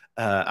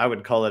 I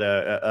would call it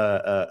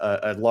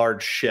a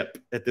large ship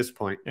at this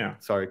point. Yeah.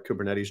 Sorry,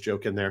 Kubernetes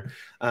joke in there.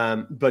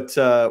 But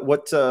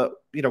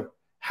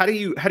how do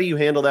you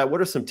handle that?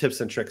 What are some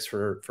tips and tricks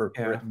for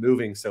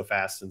moving so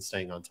fast and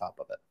staying on top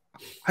of it?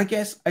 I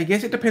guess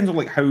it depends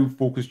on how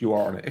focused you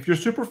are on it. If you're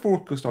super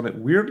focused on it,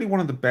 weirdly, one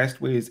of the best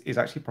ways is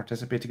actually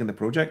participating in the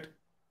project.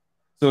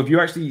 So if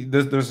you actually,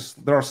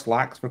 there are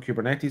Slacks for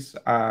Kubernetes,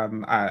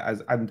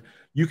 and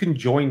you can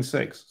join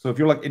SIGs. So if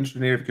you're interested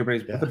in the area of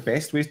Kubernetes, one of the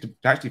best ways to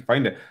actually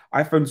find it,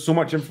 I found so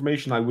much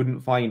information I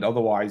wouldn't find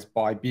otherwise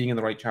by being in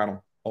the right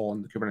channel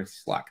on the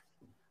Kubernetes Slack.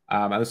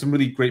 And there's some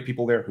really great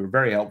people there who are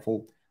very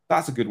helpful.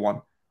 That's a good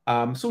one.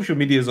 Social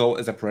media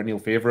is a perennial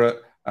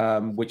favorite,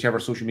 whichever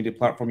social media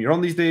platform you're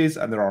on these days,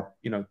 and there are,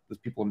 there's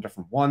people on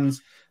different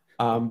ones.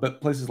 But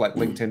places like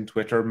LinkedIn,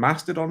 Twitter,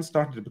 Mastodon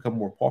started to become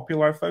more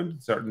popular, I found,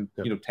 in certain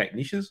tech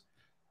niches.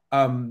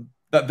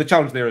 The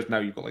challenge there is now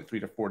you've got 3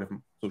 to 4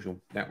 different social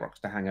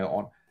networks to hang out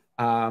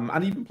on.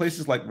 And even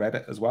places like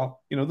Reddit as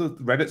well.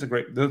 Reddit's a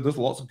great, there's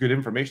lots of good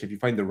information. If you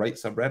find the right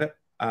subreddit,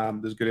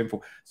 there's good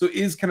info. So it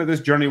is kind of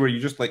this journey where you're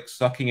just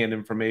sucking in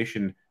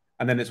information,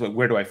 and then it's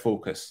where do I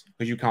focus?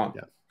 Because you can't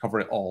cover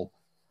it all.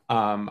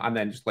 And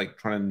then just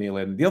trying to nail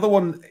in. The other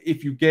one,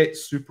 if you get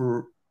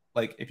super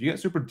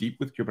deep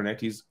with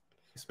Kubernetes,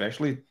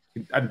 especially,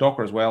 and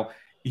Docker as well,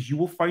 is you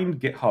will find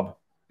GitHub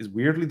is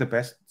weirdly the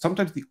best,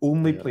 sometimes the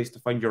only place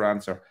to find your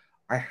answer.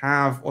 I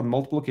have on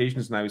multiple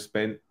occasions now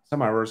spent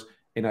some hours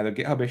in either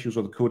GitHub issues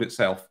or the code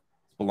itself,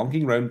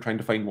 spelunking around trying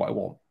to find what I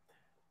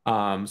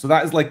want. So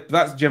that is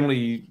that's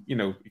generally,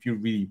 if you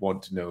really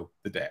want to know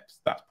the depths,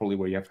 that's probably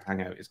where you have to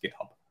hang out, is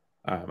GitHub,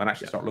 and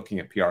actually start looking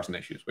at PRs and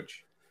issues,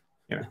 which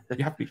you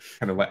have to be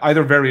kind of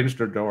either very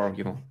interested or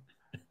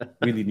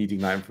really needing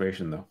that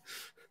information though.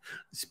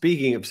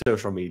 Speaking of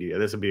social media,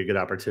 this would be a good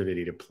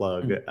opportunity to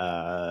plug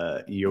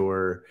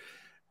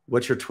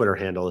what's your Twitter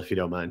handle, if you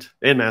don't mind,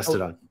 and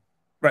Mastodon.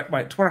 Right,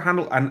 my Twitter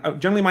handle,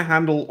 and generally my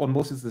handle on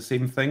most is the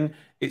same thing.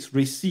 It's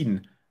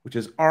Racine, which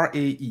is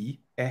Raesene,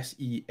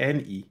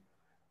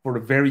 for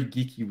a very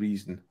geeky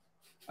reason,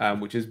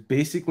 which is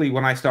basically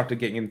when I started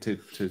getting into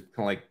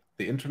the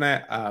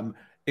internet.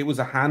 It was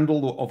a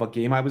handle of a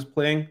game I was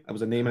playing. It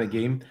was a name in a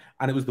game,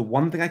 and it was the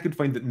one thing I could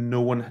find that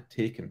no one had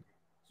taken.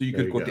 So you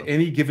could go to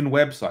any given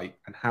website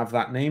and have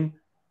that name,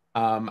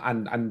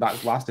 and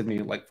that's lasted me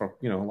for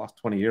the last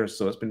 20 years.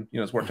 So it's been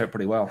it's worked out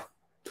pretty well.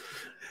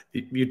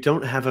 You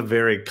don't have a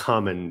very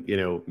common,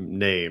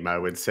 name, I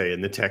would say,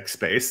 in the tech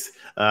space.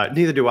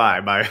 Neither do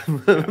I, by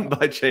Yeah.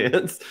 by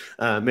chance.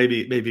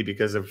 Maybe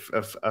because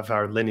of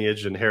our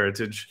lineage and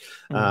heritage,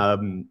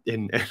 Mm.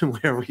 and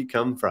where we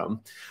come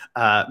from.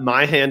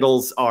 My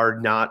handles are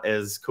not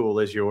as cool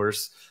as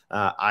yours.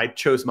 I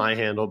chose my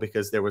handle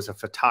because there was a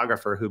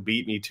photographer who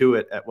beat me to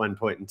it at one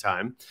point in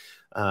time.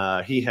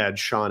 He had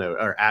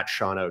or at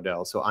Sean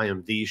Odell. So I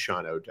am the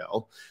Sean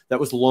Odell. That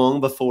was long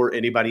before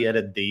anybody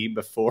added the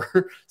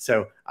before.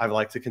 So I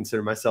like to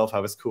consider myself, I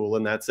was cool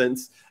in that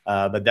sense.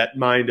 But that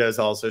mine does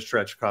also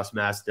stretch across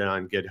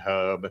Mastodon,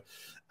 GitHub,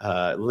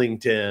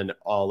 LinkedIn,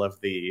 all of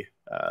the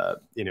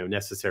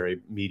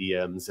necessary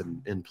mediums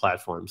and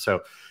platforms.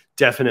 So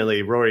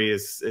definitely Rory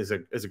is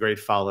a great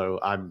follow.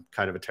 I'm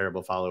kind of a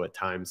terrible follow at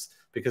times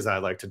because I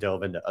like to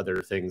delve into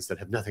other things that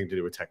have nothing to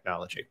do with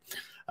technology.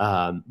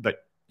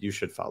 But you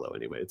should follow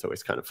anyway. It's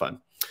always kind of fun.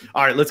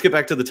 All right, let's get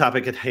back to the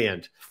topic at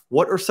hand.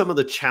 What are some of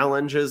the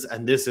challenges?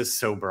 And this is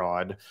so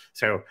broad.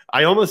 So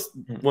I almost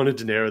wanted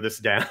to narrow this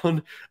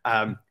down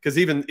because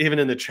even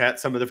in the chat,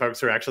 some of the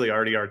folks are actually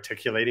already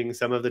articulating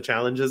some of the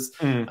challenges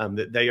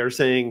that they are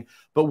saying.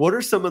 But what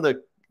are some of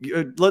the,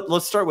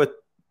 let's start with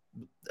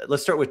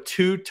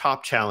two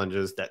top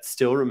challenges that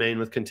still remain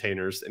with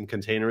containers and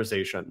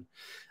containerization.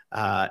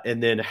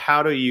 And then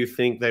how do you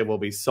think they will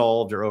be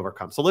solved or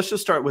overcome? So let's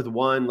just start with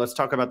one. Let's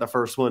talk about the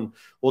first one.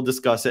 We'll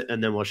discuss it,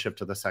 and then we'll shift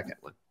to the second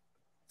one.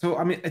 So,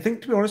 I mean, I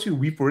think, to be honest with you,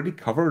 we've already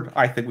covered,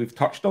 I think we've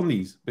touched on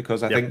these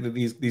because I think that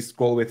these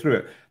scroll all the way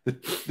through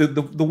it.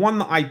 The one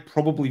that I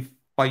probably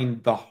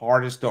find the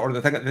hardest, or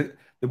the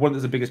one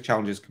that's the biggest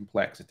challenge is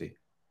complexity,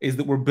 is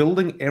that we're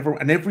building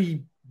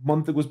every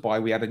month that goes by,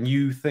 we add a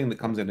new thing that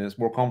comes in and it's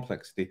more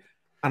complexity.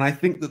 And I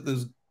think that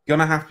there's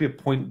going to have to be a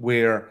point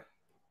where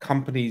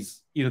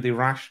companies, they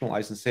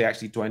rationalize and say,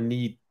 actually, do I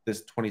need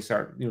this 20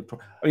 certain,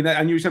 I mean,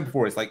 and you said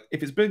before, it's like,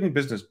 if it's bringing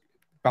business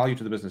value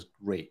to the business,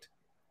 great.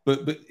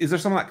 But is there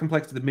some of that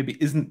complexity that maybe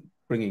isn't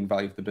bringing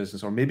value to the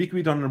business, or maybe it could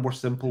be done in a more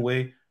simple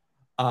way?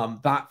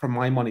 That, for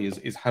my money,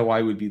 is how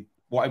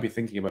what I'd be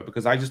thinking about,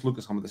 because I just look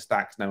at some of the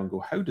stacks now and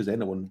go, how does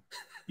anyone,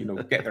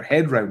 get their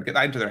head around, get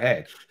that into their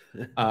head,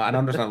 and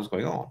understand what's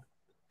going on?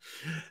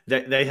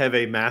 They have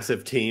a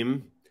massive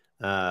team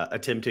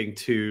attempting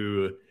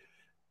to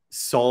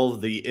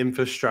solve the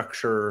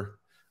infrastructure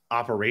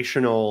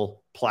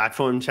operational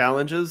platform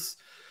challenges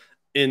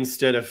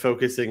instead of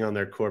focusing on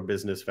their core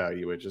business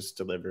value, which is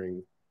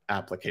delivering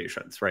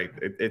applications, right?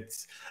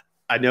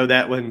 I know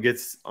that one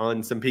gets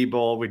on some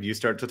people when you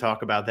start to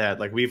talk about that.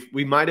 Like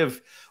we might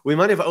have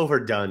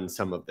overdone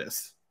some of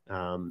this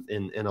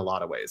in a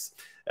lot of ways.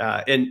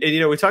 And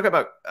we talk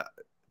about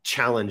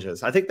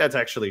challenges. I think that's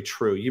actually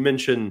true. You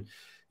mentioned,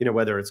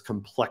 whether it's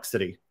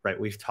complexity, right?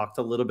 We've talked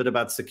a little bit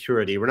about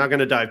security. We're not going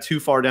to dive too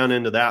far down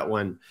into that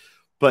one,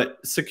 but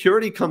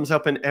security comes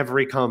up in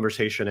every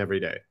conversation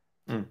every day.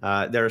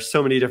 There are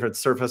so many different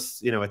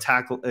surface,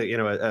 attack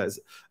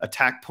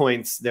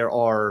points. There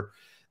are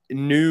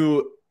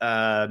new,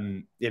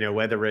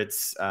 whether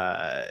it's,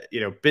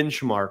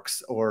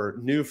 benchmarks or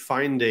new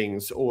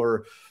findings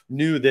or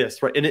new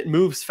this, right? And it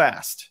moves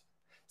fast.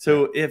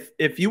 So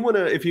if you want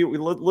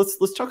to,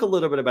 let's talk a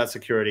little bit about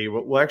security.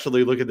 We'll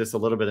actually look at this a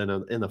little bit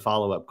in the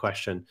follow-up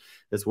question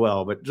as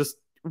well. But just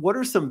what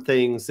are some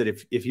things that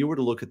if you were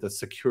to look at the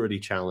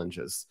security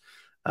challenges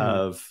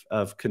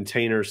of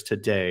containers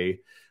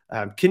today,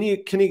 can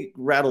you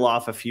rattle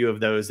off a few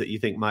of those that you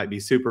think might be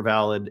super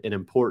valid and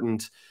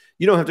important?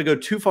 You don't have to go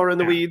too far in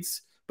the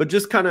weeds, but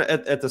just kind of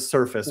at the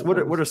surface.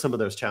 What are some of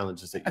those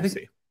challenges that you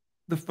see?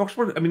 The first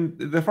one,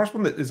 the first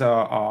one that is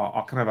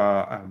a kind of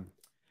a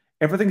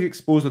everything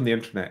exposed on the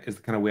internet is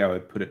the kind of way I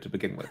would put it to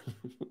begin with.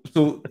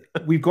 So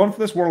we've gone for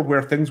this world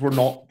where things were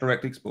not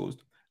directly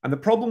exposed. And the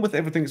problem with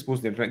everything exposed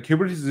on the internet,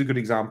 Kubernetes is a good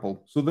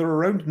example. So there are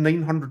around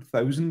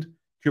 900,000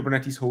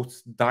 Kubernetes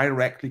hosts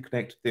directly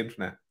connected to the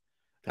internet.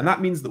 And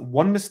that means that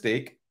one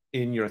mistake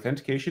in your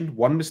authentication,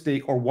 one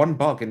mistake or one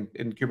bug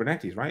in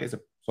Kubernetes, right? It's a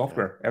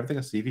software, everything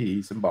is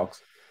CVE, some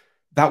bugs.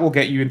 That will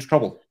get you into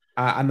trouble.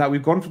 And that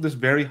we've gone for this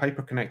very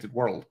hyper-connected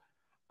world.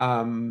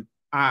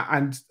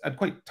 And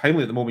quite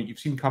timely at the moment, you've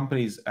seen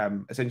companies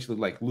essentially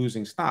like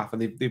losing staff,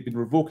 and they've been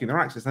revoking their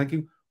access,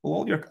 thinking, well,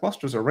 all your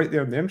clusters are right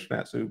there on the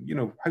internet, so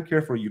how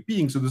careful are you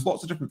being? So there's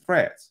lots of different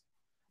threats,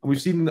 and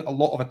we've seen a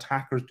lot of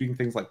attackers doing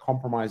things like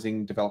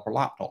compromising developer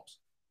laptops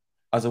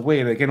as a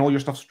way, and again, all your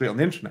stuff's straight on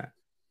the internet.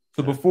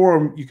 So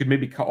before, you could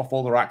maybe cut off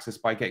all their access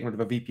by getting rid of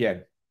a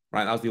VPN,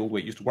 right? That was the old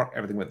way it used to work.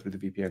 Everything went through the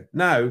VPN.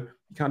 Now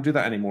you can't do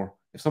that anymore.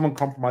 If someone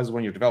compromises one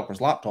of your developers'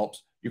 laptops,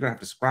 you're going to have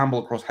to scramble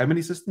across how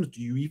many systems?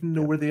 Do you even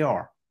know where they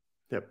are?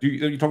 Yep.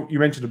 You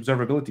mentioned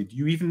observability. Do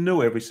you even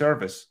know every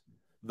service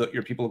that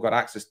your people have got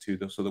access to,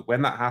 though, so that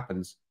when that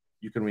happens,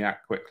 you can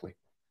react quickly?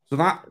 So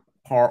that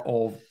part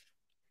of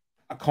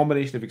a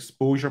combination of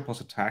exposure plus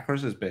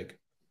attackers is big.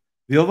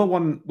 The other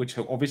one, which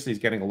obviously is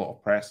getting a lot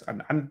of press,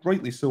 and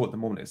rightly so at the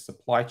moment, is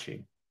supply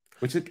chain,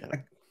 which is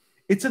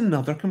it's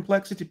another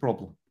complexity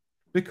problem,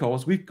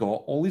 because we've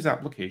got all these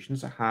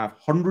applications that have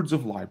hundreds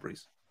of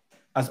libraries,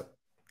 as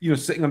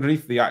sitting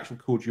underneath the actual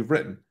code you've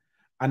written.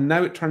 And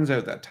now it turns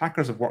out that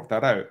attackers have worked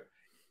that out.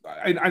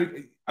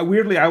 I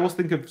weirdly, I always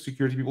think of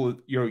security people,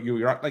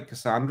 you're like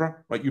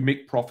Cassandra, right? You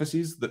make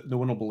prophecies that no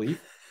one will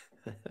believe.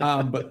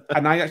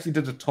 And I actually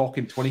did a talk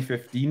in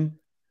 2015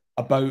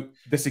 about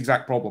this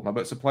exact problem,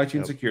 about supply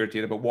chain security,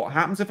 and about what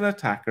happens if an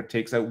attacker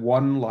takes out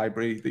one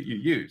library that you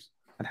use,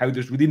 and how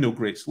there's really no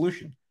great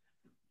solution.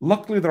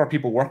 Luckily, there are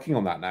people working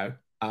on that now,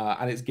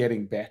 and it's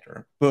getting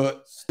better.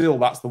 But still,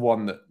 that's the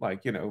one that,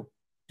 like, do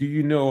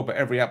you know about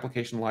every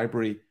application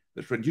library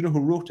that's written? Do you know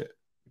who wrote it?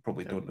 You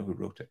probably don't know who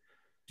wrote it.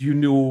 Do you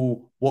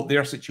know what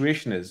their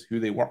situation is, who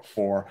they work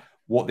for,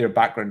 what their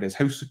background is,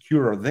 how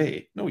secure are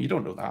they? No, you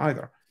don't know that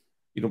either.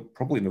 You don't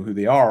probably know who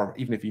they are,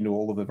 even if you know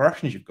all of the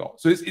versions you've got.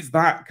 So it's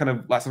that kind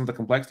of, that's another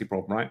complexity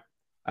problem, right?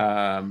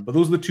 But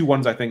those are the two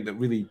ones I think that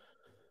really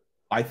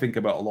I think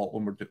about a lot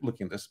when we're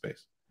looking at this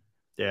space.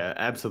 Yeah,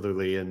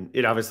 absolutely. And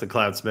obviously,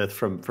 Cloudsmith,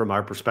 from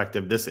our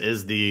perspective, this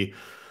is the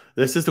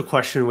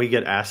question we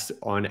get asked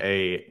on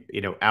a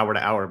hour to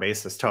hour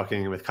basis,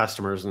 talking with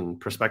customers and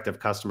prospective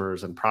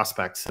customers and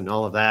prospects and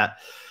all of that.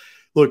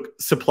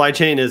 Look, supply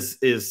chain is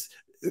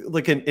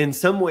like in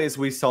some ways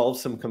we solve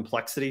some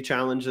complexity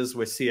challenges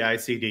with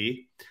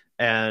CI/CD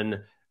and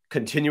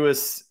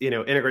continuous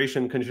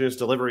integration, continuous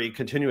delivery,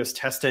 continuous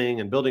testing,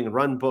 and building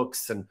run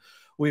books, and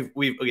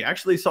we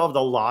actually solved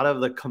a lot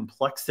of the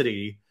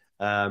complexity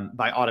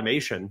by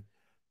automation.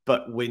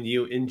 But when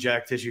you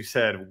inject, as you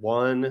said,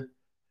 one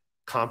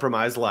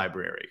compromised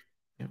library,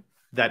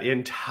 that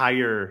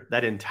entire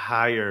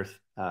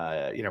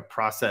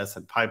process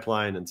and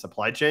pipeline and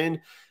supply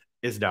chain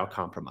is now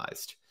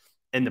compromised.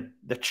 And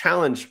the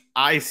challenge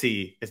I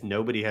see is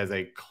nobody has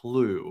a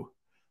clue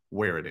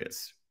where it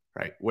is,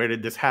 right? Where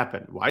did this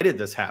happen? Why did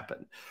this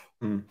happen?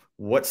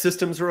 What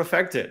systems are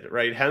affected,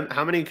 right?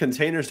 How many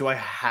containers do I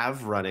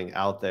have running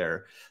out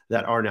there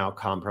that are now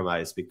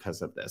compromised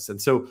because of this? And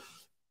so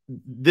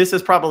this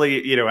is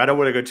probably, I don't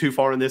want to go too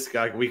far in this.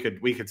 We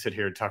could sit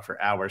here and talk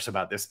for hours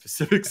about this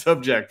specific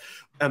subject.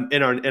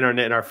 In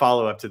our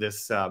follow up to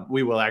this,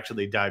 we will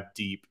actually dive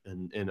deep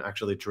and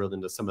actually drill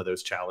into some of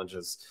those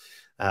challenges,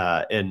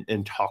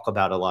 and talk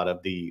about a lot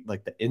of the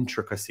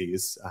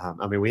intricacies.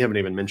 I mean, we haven't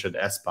even mentioned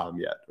SBOM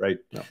yet, right?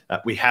 No.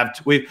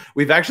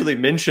 We've actually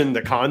mentioned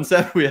the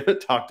concept. We haven't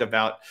talked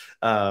about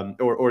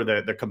or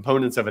the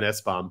components of an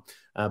SBOM,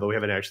 but we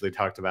haven't actually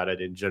talked about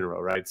it in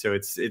general, right? So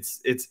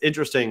it's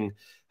interesting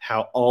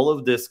how all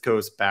of this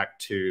goes back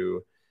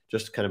to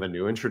just kind of a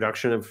new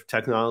introduction of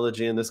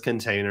technology in this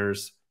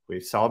containers.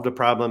 We've solved a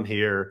problem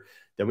here.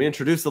 Then we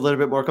introduced a little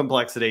bit more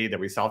complexity. Then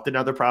we solved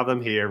another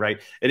problem here,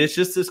 right? And it's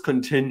just this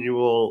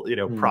continual,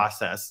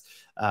 process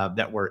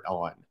that we're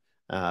on,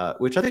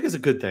 which I think is a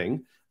good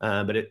thing.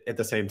 But at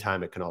the same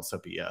time, it can also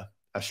be a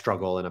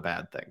struggle and a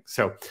bad thing.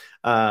 So,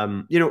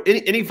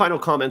 any final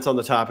comments on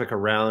the topic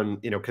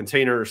around,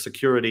 container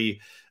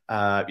security,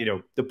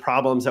 the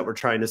problems that we're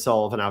trying to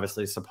solve, and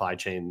obviously supply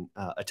chain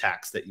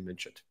attacks that you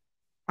mentioned?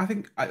 I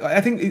think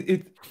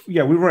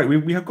yeah, we're right.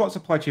 We have got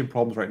supply chain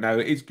problems right now.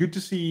 It's good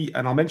to see,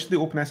 and I'll mention the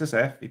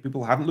OpenSSF. If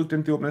people haven't looked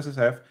into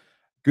OpenSSF,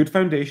 good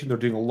foundation. They're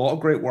doing a lot of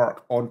great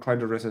work on trying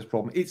to address this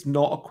problem. It's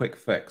not a quick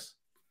fix.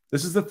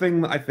 This is the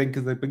thing that I think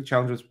is the big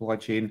challenge with supply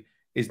chain,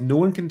 is no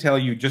one can tell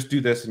you just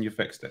do this and you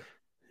fixed it.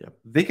 Yep.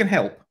 They can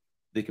help.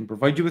 They can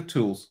provide you with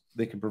tools.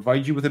 They can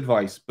provide you with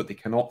advice, but they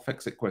cannot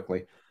fix it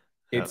quickly.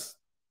 It's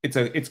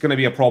going to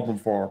be a problem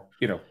for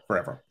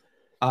forever.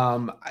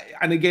 And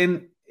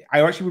again,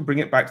 I actually would bring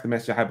it back to the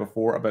message I had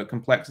before about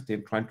complexity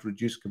and trying to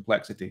reduce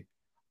complexity.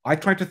 I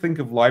try to think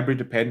of library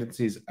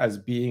dependencies as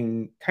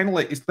being kind of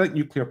like, it's like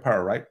nuclear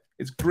power, right?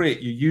 It's great.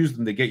 You use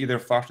them, they get you there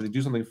faster, they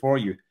do something for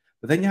you.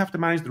 But then you have to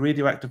manage the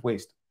radioactive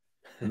waste.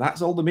 And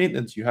that's all the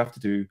maintenance you have to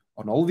do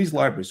on all of these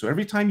libraries. So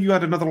every time you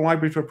add another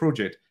library to a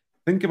project,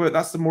 think about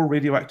that's the more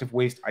radioactive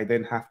waste I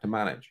then have to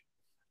manage.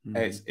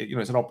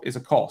 It's a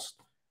cost.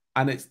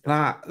 And it's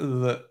that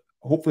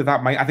hopefully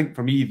that might, I think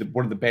for me,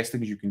 one of the best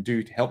things you can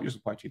do to help your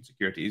supply chain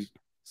security is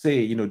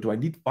say, do I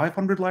need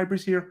 500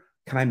 libraries here?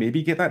 Can I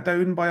maybe get that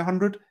down by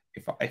 100?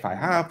 If I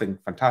have, then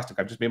fantastic.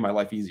 I've just made my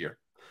life easier.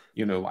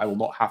 I will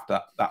not have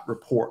that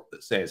report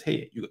that says,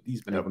 hey, you got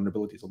these many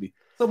vulnerabilities. Will be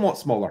somewhat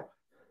smaller.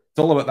 It's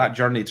all about that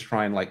journey to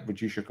try and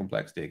reduce your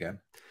complexity again.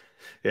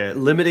 Yeah,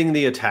 limiting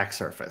the attack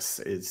surface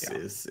is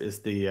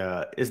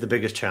the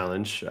biggest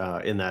challenge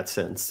in that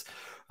sense.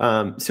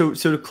 So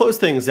to close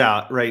things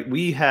out, right?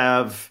 We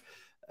have,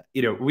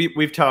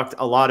 we've talked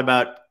a lot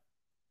about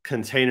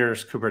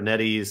containers,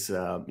 Kubernetes,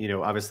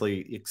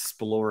 obviously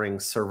exploring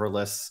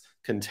serverless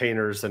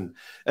containers and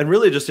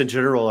really just in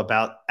general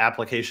about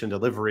application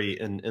delivery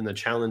and the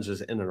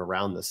challenges in and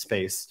around this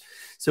space.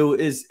 So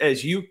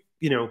as you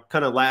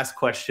kind of last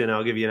question,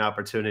 I'll give you an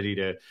opportunity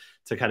to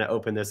kind of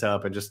open this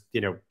up and just,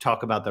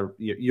 talk about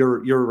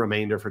your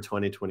remainder for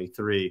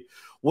 2023.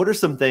 What are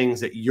some things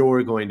that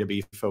you're going to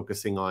be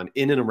focusing on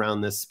in and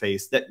around this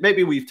space that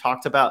maybe we've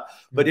talked about,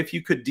 but if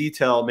you could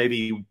detail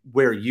maybe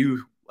where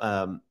you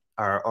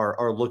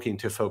are looking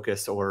to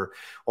focus or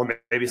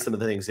maybe some of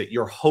the things that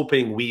you're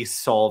hoping we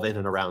solve in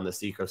and around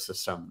this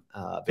ecosystem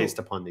based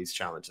upon these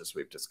challenges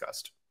we've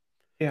discussed.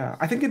 Yeah,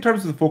 I think in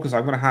terms of the focus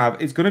I'm going to have,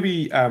 it's going to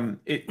be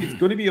it's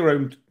going to be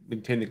around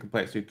maintaining the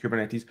complexity of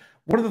Kubernetes.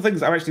 One of the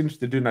things I'm actually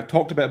interested in doing, I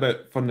talked a bit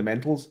about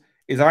fundamentals,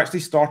 is I actually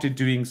started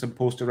doing some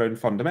posts around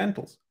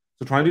fundamentals.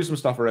 So trying to do some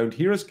stuff around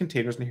here's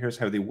containers and here's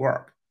how they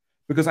work.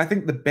 Because I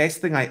think the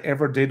best thing I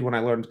ever did when I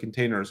learned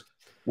containers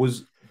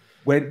was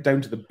went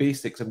down to the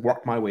basics and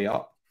worked my way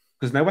up.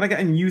 Because now when I get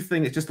a new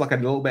thing, it's just like a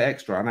little bit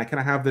extra, and I kind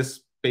of have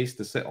this base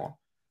to sit on.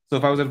 So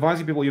if I was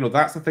advising people,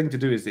 that's the thing to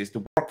do is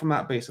to work from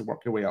that base and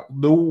work your way up.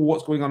 Know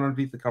what's going on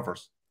underneath the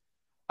covers.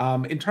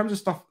 In terms of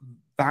stuff,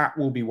 that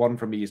will be one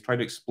for me, is trying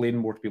to explain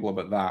more to people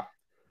about that.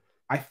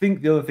 I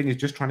think the other thing is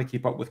just trying to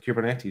keep up with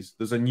Kubernetes.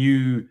 There's a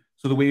new,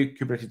 so the way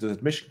Kubernetes does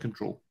admission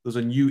control, there's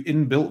a new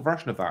inbuilt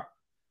version of that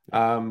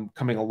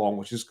coming along,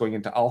 which is going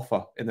into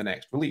alpha in the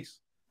next release.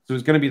 So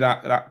it's going to be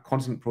that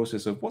constant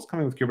process of what's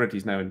coming with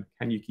Kubernetes now, and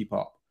can you keep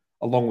up,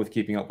 along with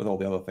keeping up with all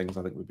the other things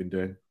I think we've been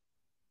doing.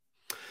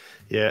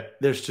 Yeah,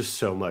 there's just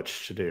so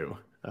much to do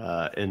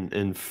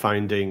in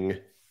finding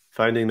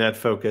that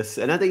focus.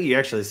 And I think you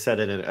actually said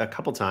it a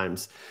couple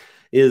times,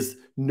 is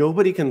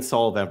nobody can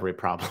solve every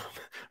problem,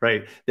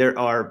 right? There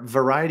are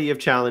variety of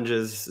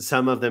challenges.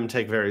 Some of them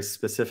take very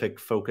specific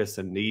focus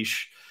and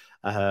niche.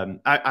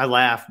 I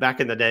laugh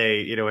back in the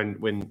day,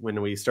 when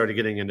we started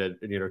getting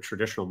into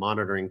traditional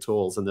monitoring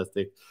tools, and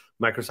the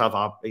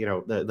Microsoft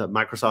the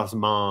Microsoft's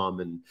mom,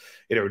 and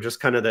just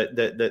kind of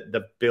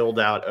the build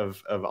out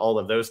of all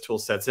of those tool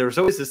sets. There was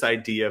always this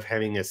idea of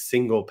having a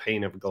single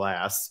pane of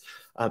glass,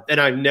 and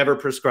I've never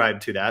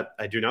prescribed to that.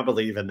 I do not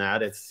believe in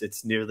that.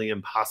 It's nearly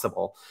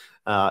impossible.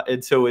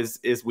 And so as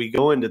we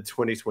go into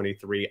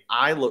 2023,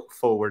 I look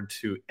forward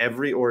to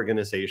every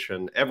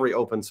organization, every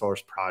open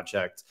source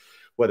project,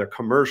 whether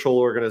commercial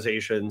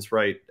organizations,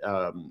 right,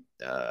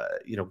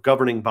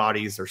 governing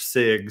bodies or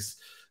SIGs,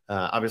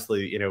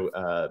 obviously,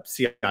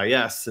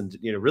 CIS, and,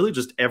 really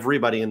just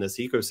everybody in this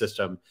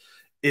ecosystem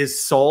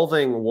is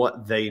solving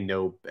what they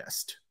know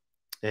best,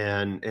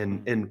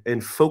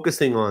 and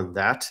focusing on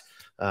that.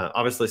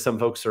 Obviously, some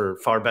folks are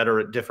far better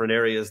at different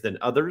areas than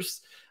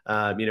others.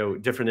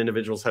 Different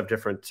individuals have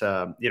different,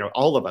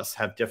 all of us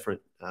have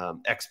different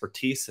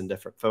expertise and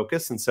different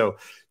focus. And so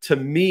to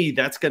me,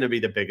 that's going to be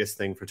the biggest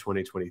thing for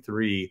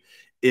 2023,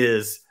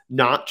 is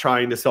not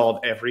trying to solve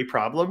every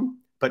problem,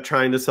 but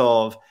trying to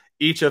solve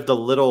each of the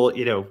little,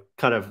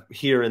 kind of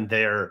here and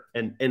there.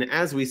 And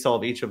as we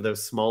solve each of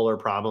those smaller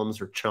problems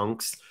or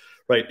chunks,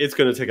 right, it's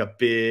going to take a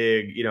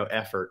big,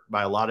 effort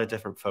by a lot of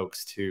different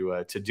folks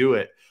to do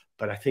it.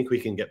 But I think we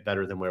can get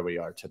better than where we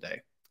are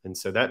today. And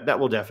so that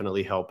will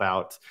definitely help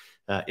out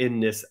in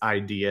this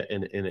idea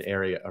in an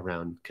area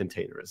around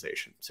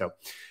containerization. So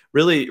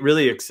really,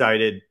 really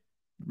excited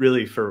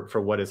really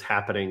for what is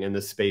happening in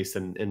this space,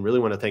 and really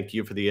want to thank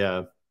you for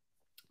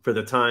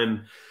the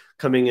time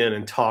coming in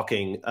and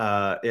talking.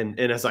 And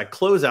as I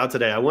close out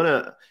today, I want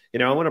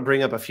to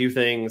bring up a few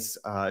things,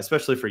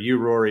 especially for you,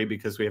 Rory,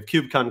 because we have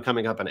KubeCon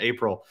coming up in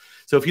April.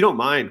 So if you don't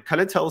mind, kind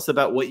of tell us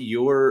about what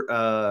you're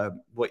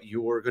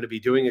going to be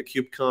doing at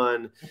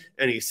KubeCon,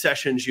 any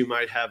sessions you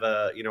might have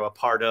a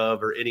part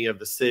of, or any of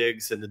the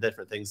SIGs and the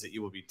different things that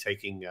you will be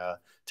taking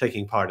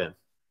part in.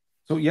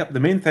 So, yep, the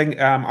main thing,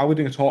 I'll be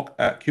doing a talk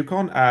at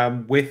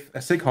KubeCon with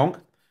a SIG Honk.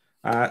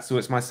 So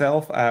it's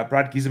myself,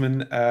 Brad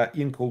Giesemann,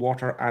 Ian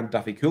Coldwater, and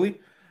Duffy Cooley.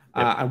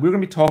 Yep. And we're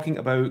going to be talking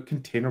about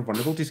container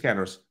vulnerability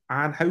scanners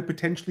and how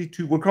potentially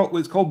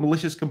it's called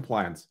malicious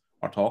compliance,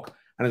 our talk.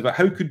 And it's about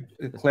how could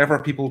clever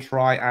people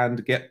try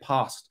and get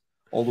past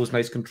all those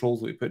nice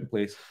controls that we put in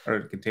place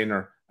around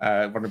container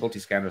vulnerability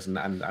scanners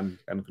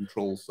and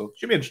controls. So it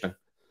should be interesting.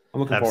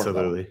 I'm looking forward to that.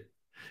 Absolutely.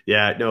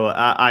 Yeah, no,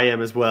 I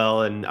am as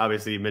well. And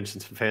obviously you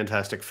mentioned some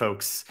fantastic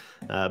folks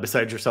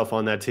besides yourself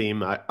on that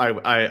team.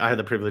 I had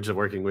the privilege of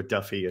working with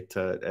Duffy at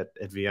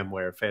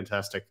VMware.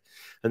 Fantastic.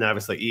 And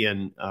obviously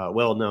Ian,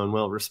 well known,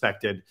 well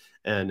respected.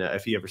 And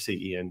if you ever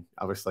see Ian,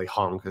 obviously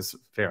Honk is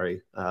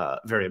very,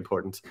 very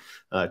important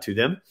to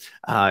them.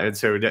 And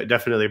so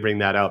definitely bring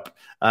that up.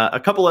 A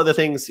couple other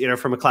things,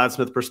 from a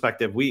Cloudsmith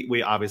perspective,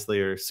 we obviously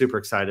are super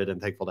excited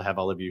and thankful to have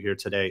all of you here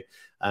today.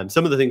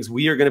 Some of the things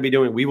we are going to be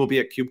doing, we will be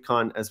at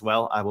KubeCon as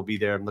well. I will be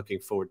there. I'm looking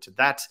forward to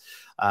that.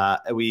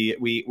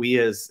 We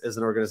as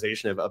an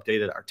organization have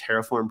updated our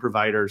Terraform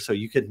provider, so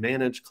you could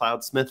manage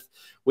Cloudsmith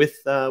with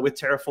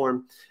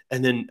Terraform.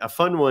 And then a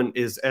fun one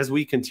is, as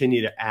we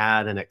continue to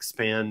add and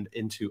expand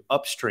into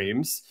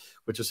upstreams,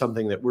 which is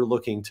something that we're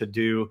looking to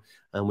do.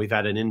 We've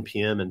added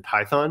NPM and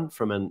Python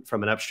from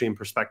an upstream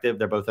perspective.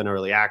 They're both in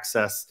early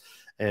access.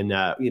 And,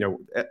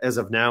 as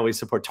of now, we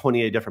support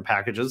 28 different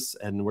packages,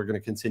 and we're going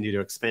to continue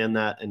to expand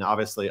that and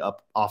obviously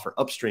offer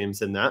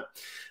upstreams in that.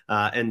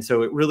 And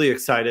so it really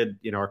excited,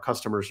 our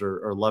customers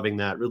are loving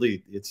that.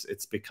 Really,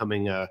 it's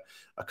becoming a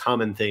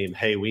common theme.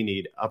 Hey, we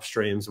need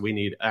upstreams, we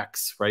need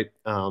X, right?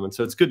 And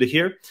so it's good to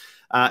hear.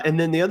 And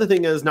then the other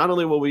thing is, not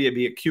only will we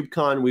be at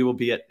KubeCon, we will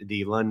be at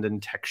the London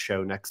Tech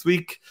Show next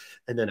week.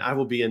 And then I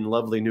will be in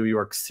lovely New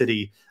York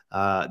City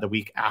the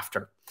week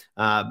after.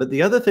 But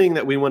the other thing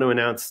that we want to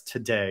announce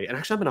today, and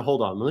actually I'm going to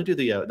hold on. Let me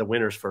do the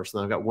winners first, and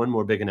then I've got one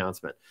more big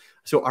announcement.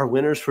 So our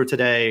winners for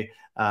today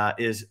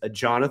is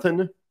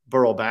Jonathan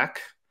Burlback.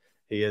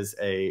 He is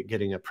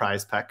getting a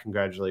prize pack.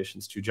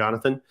 Congratulations to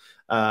Jonathan.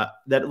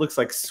 That looks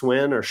like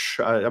Swin, or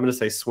I'm going to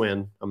say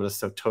Swin. I'm going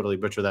to totally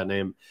butcher that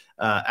name.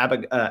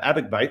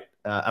 Abigbite,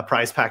 a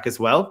prize pack as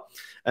well.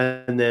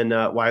 And then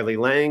Wiley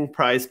Lang,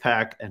 prize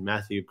pack, and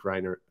Matthew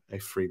Greiner, a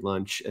free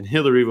lunch. And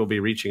Hillary will be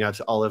reaching out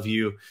to all of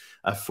you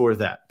for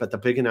that. But the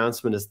big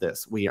announcement is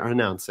this. We are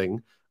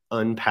announcing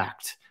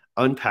Unpacked.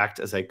 Unpacked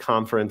as a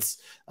conference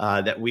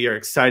that we are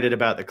excited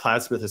about, that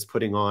Cloudsmith is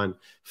putting on,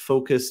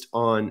 focused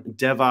on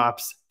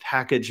DevOps,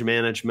 package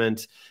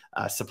management,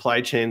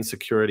 supply chain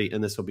security,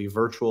 and this will be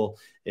virtual.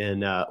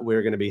 And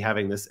we're going to be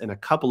having this in a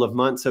couple of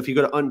months. So if you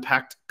go to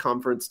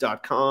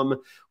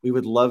unpackedconference.com, we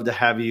would love to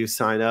have you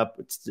sign up.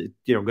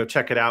 Go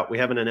check it out. We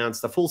haven't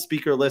announced the full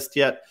speaker list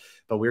yet,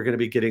 but we're going to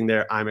be getting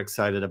there. I'm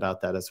excited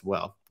about that as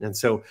well. And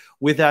so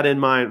with that in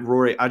mind,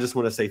 Rory, I just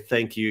want to say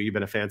thank you. You've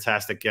been a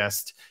fantastic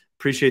guest.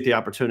 Appreciate the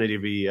opportunity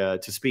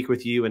to speak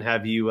with you and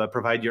have you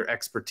provide your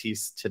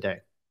expertise today.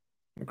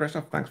 Great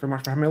stuff. Thanks very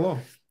much for having me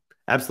along.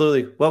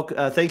 Absolutely. Well,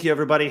 thank you,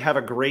 everybody. Have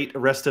a great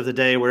rest of the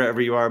day, wherever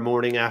you are,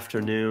 morning,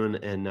 afternoon,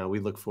 and we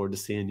look forward to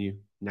seeing you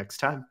next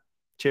time.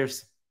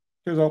 Cheers.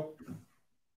 Cheers all.